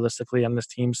say, realistically on this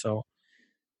team? So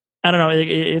I don't know.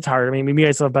 It's hard. Maybe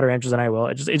I still have better answers than I will.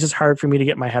 It's just hard for me to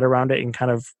get my head around it and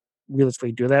kind of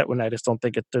realistically do that when I just don't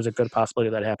think there's a good possibility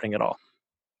of that happening at all.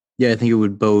 Yeah, I think it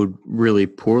would bode really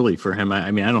poorly for him. I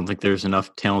don't think there's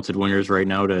enough talented wingers right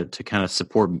now to kind of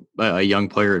support a young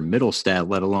player in Middlestat,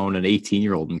 let alone an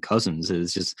 18-year-old in Cousins.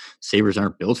 It's just Sabres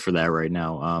aren't built for that right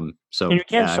now. So and you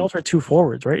can't shelter two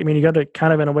forwards, right? You got to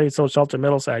kind of, in a way, still shelter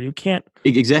Middlestat. You can't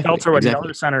shelter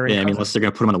another center. Yeah, unless they're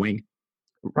going to put him on the wing.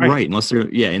 Right. Unless they're,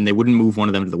 and they wouldn't move one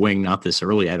of them to the wing, not this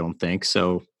early, I don't think.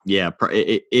 So, yeah,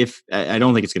 if I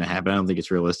don't think it's going to happen. I don't think it's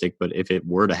realistic. But if it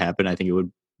were to happen, I think it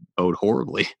would bode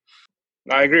horribly.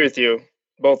 I agree with you,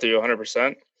 both of you,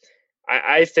 100%.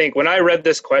 I think when I read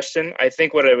this question, I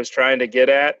think what I was trying to get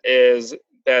at is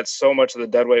that so much of the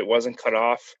dead weight wasn't cut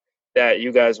off that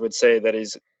you guys would say that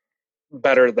he's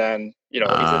better than, he's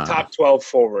a top 12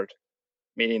 forward,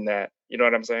 meaning that, you know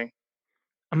what I'm saying?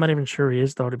 I'm not even sure he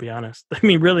is, though, to be honest. I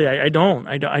mean, really, I don't.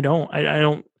 I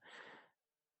mean,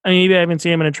 maybe I haven't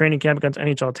seen him in a training camp against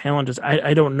NHL talent. Just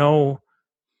I don't know.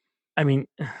 I mean,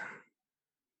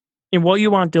 and what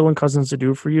you want Dylan Cousins to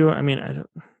do for you? I mean, I don't.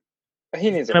 He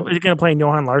needs He's going to play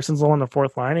Johan Larsson's on the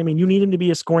fourth line. I mean, you need him to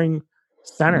be a scoring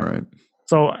center. Right.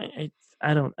 So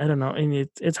I don't know, and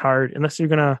it's hard unless you're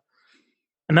gonna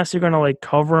like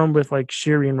cover him with like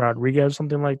Sherry and Rodriguez,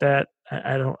 something like that.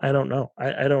 I don't know.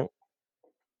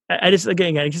 I just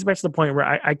again it gets back to the point where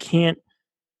I can't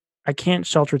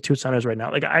shelter two centers right now.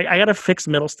 Like I got to fix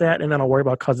Middlestat, and then I'll worry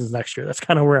about Cousins next year. That's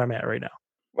kind of where I'm at right now.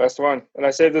 Last one, and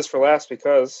I saved this for last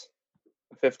because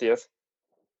the 50th.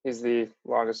 He's the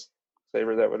longest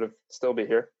Sabre that would have still be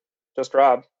here. Just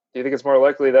Rob. Do you think it's more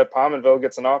likely that Pominville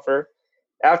gets an offer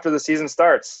after the season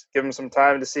starts? Give him some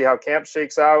time to see how camp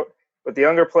shakes out with the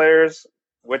younger players,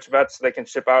 which vets they can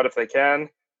ship out if they can.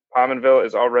 Pominville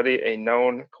is already a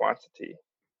known quantity.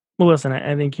 Well, listen,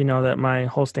 I think you know that my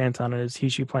whole stance on it is he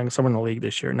should be playing somewhere in the league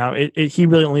this year. Now, he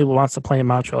really only wants to play in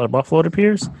Montreal or Buffalo, it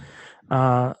appears.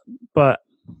 But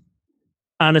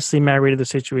honestly, Matt rated the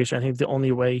situation. I think the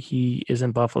only way he is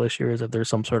in Buffalo this year is if there's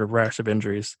some sort of rash of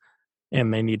injuries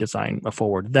and they need to sign a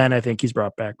forward. Then I think he's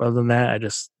brought back. But other than that, I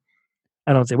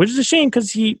don't see, which is a shame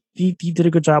because he did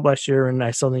a good job last year, and I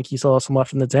still think he still has some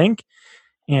left in the tank.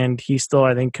 And he still,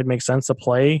 I think, could make sense to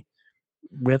play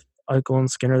with Eichel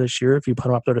and Skinner this year if you put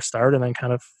him up there to start and then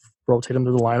kind of rotate him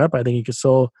to the lineup. I think he could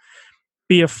still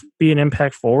be an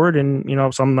impact forward,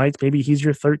 and some nights maybe he's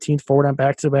your 13th forward on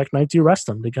back-to-back nights. You rest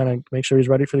him to kind of make sure he's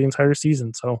ready for the entire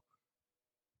season. So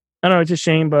I don't know, it's a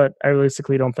shame, but I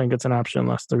realistically don't think it's an option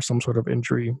unless there's some sort of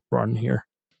injury run here.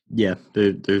 Yeah,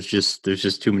 there's just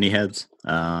too many heads.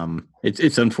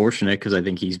 It's unfortunate because I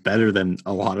think he's better than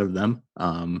a lot of them.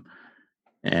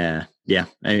 Yeah,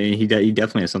 I mean he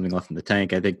definitely has something left in the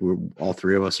tank. I think all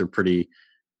three of us are pretty,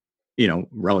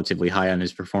 relatively high on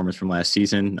his performance from last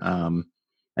season.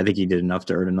 I think he did enough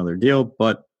to earn another deal,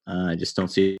 but I just don't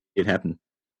see it happen.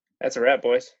 That's a wrap,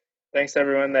 boys. Thanks to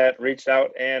everyone that reached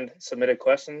out and submitted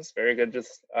questions. Very good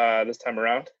this time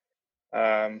around.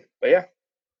 But yeah,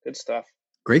 good stuff.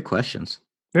 Great questions.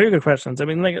 Very good questions. I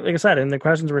mean, like I said, and the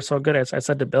questions were so good. I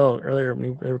said to Bill earlier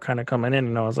when they were kind of coming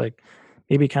in, I was like,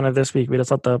 maybe kind of this week we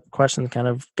just let the questions kind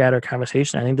of gather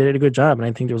conversation. I think they did a good job, and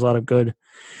I think there was a lot of good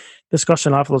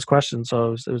discussion off of those questions.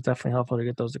 So it was definitely helpful to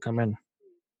get those to come in.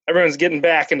 Everyone's getting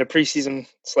back into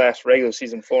preseason/regular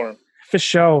season form. For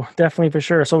sure, definitely for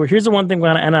sure. So here's the one thing we're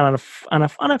gonna end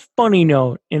on a funny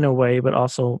note in a way, but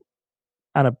also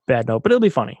on a bad note. But it'll be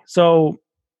funny. So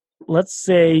let's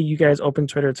say you guys open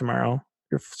Twitter tomorrow.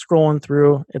 You're scrolling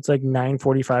through. It's like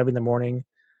 9:45 in the morning.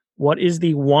 What is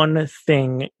the one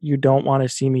thing you don't want to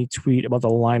see me tweet about the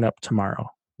lineup tomorrow?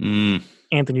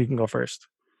 Anthony, you can go first.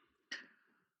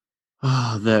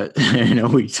 Oh, I know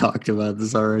we talked about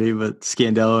this already, but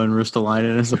Scandella and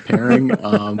Ristolainen as a pairing.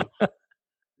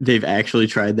 They've actually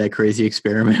tried that crazy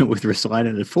experiment with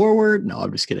Ristolainen at forward. No,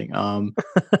 I'm just kidding. I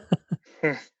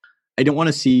don't want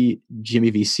to see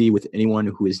Jimmy VC with anyone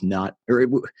who is not,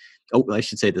 I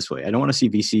should say it this way. I don't want to see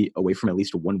VC away from at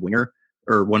least one winger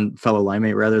or one fellow line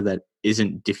mate rather that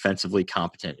isn't defensively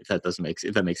competent. If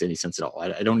that makes any sense at all.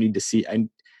 I don't need to see. I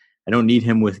don't need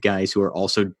him with guys who are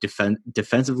also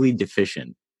defensively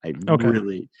deficient.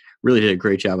 Really did a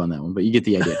great job on that one, but you get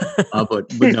the idea.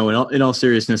 But no, in all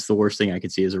seriousness, the worst thing I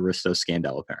could see is a Risto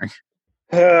Scandella pairing.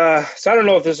 So I don't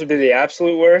know if this would be the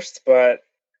absolute worst, but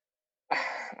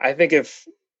I think if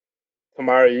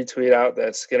tomorrow you tweet out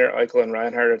that Skinner, Eichel, and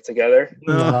Reinhart are together.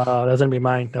 No, that's going to be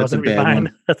mine. That's going to be mine.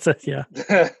 One. That's it, yeah.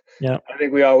 Yeah. I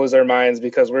think we all lose our minds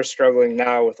because we're struggling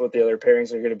now with what the other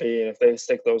pairings are going to be. And if they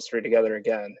stick those three together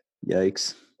again,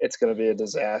 yikes. It's going to be a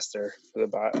disaster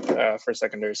for for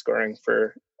secondary scoring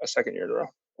for a second year in a row.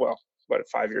 Well,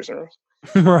 5 years in a row?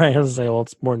 Right. I was say, well,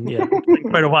 it's more than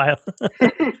quite a while.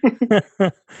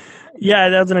 Yeah,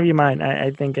 that's going to be mine.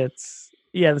 I think it's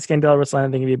the Scandella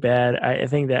Ristolainen thing would be bad. I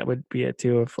think that would be it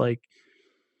too. If like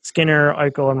Skinner,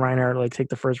 Eichel, and Reinhardt like take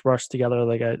the first rush together,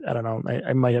 like I don't know,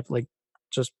 I might have like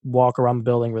just walk around the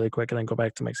building really quick and then go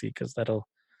back to my seat because that'll.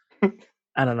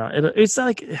 I don't know. It's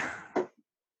like.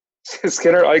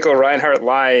 Skinner, Eichel, Reinhardt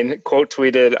line quote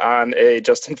tweeted on a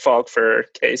Justin Falk for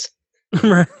case.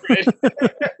 Right.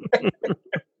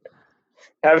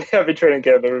 Happy training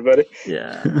camp, everybody.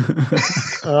 Yeah.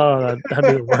 Oh, that'd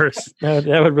be the worst. That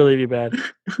would really be bad.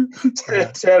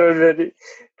 Chad would be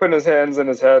putting his hands in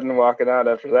his head and walking out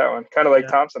after that one. Kind of like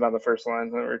Thompson on the first line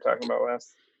that we were talking about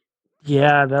last.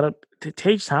 Yeah,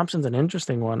 Tage Thompson's an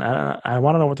interesting one. I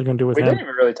want to know what they're going to do with him. We didn't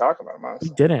even really talk about him, honestly.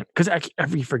 We didn't, because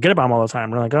we forget about him all the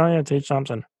time. We're like, oh yeah, Tage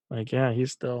Thompson. Like, yeah,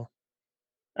 he's still.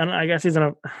 I guess he's in a.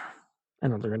 I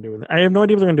don't know what they're going to do with him. I have no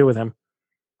idea what they're going to do with him.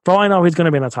 For all I know, he's going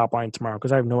to be in the top line tomorrow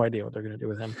because I have no idea what they're going to do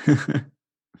with him.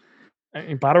 I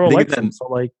mean, Botterill likes him, so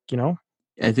like, you know.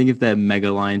 I think if that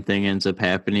mega line thing ends up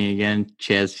happening again,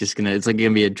 Chad's just it's like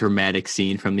gonna be a dramatic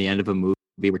scene from the end of a movie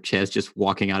where Chad's just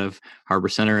walking out of Harbor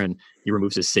Center and he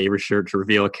removes his Sabre shirt to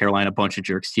reveal a Carolina Bunch of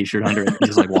Jerks t-shirt under and he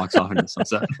just like walks off into the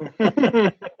sunset.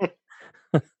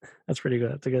 That's pretty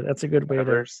good. That's a good way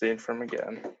to scene from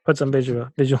again. Put some visual.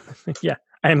 Yeah,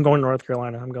 I am going to North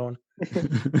Carolina. I'm going.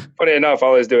 Funny enough,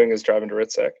 all he's doing is driving to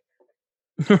Ritzek.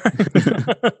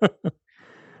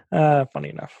 Funny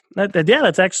enough.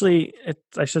 That's actually.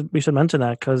 We should mention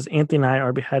that because Anthony and I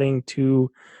are heading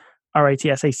to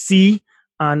RITSAC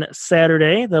on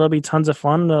Saturday. That'll be tons of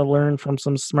fun to learn from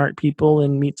some smart people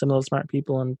and meet some of those smart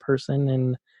people in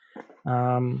person,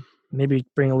 and maybe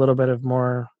bring a little bit of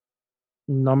more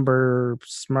number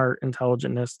smart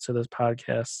intelligentness to this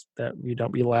podcast that we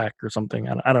lack or something.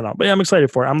 I don't know, but yeah, I'm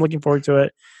excited for it. I'm looking forward to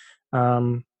it.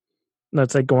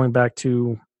 That's like going back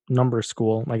to number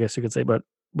school, I guess you could say, but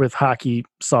with hockey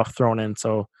stuff thrown in.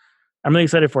 So I'm really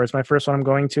excited for it. It's my first one I'm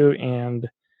going to, and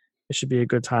it should be a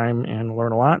good time and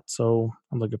learn a lot. So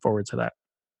I'm looking forward to that.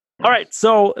 All right.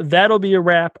 So that'll be a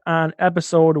wrap on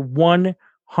episode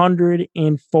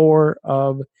 104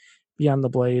 of Beyond the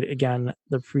Blade. Again,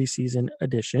 the preseason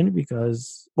edition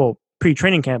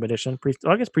pre-training camp edition.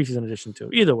 I guess preseason edition too.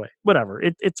 Either way, whatever.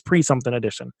 It's pre-something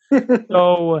edition.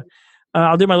 So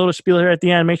I'll do my little spiel here at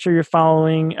the end. Make sure you're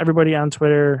following everybody on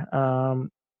Twitter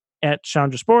at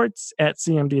Sciandra Sports, at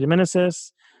CMD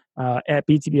DeDominicis, at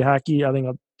BTB Hockey. I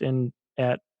think and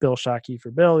at Bill Shockey for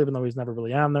Bill, even though he's never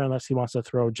really on there unless he wants to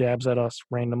throw jabs at us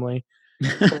randomly. And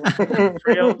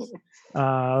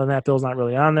that Bill's not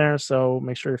really on there, so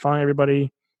make sure you're following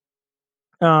everybody.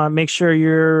 Make sure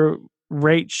you're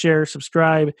rate, share,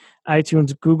 subscribe,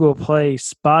 iTunes, Google Play,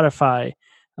 Spotify.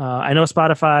 I know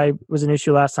Spotify was an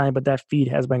issue last time, but that feed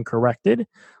has been corrected.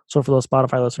 So for those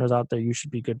Spotify listeners out there, you should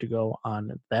be good to go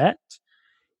on that.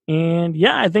 And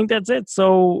yeah, I think that's it.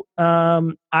 So I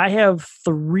have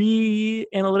 3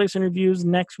 analytics interviews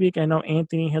next week. I know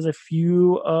Anthony has a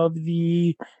few of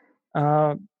the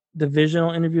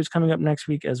divisional interviews coming up next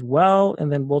week as well.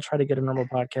 And then we'll try to get a normal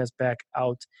podcast back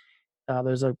out.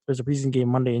 There's a preseason game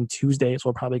Monday and Tuesday, so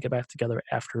we'll probably get back together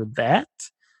after that.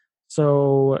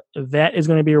 So that is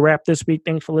going to be a wrap this week.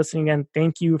 Thanks for listening again.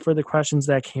 Thank you for the questions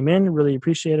that came in. Really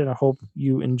appreciate it. I hope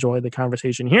you enjoy the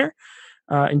conversation here.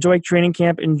 Enjoy training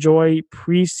camp. Enjoy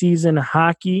preseason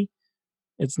hockey.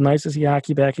 It's nice to see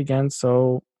hockey back again.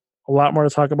 So a lot more to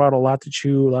talk about, a lot to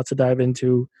chew, lots to dive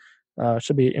into.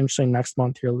 Should be interesting next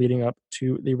month here leading up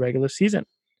to the regular season.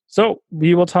 So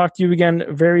we will talk to you again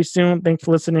very soon. Thanks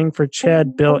for listening. For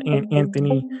Chad, Bill, and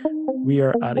Anthony, we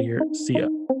are out of here. See ya.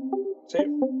 See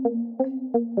you.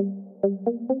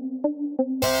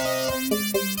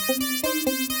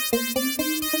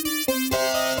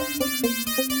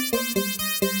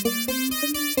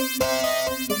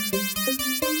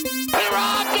 He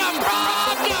robbed him!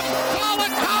 Call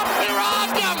it cop! He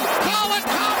robbed him! Call it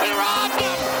cop!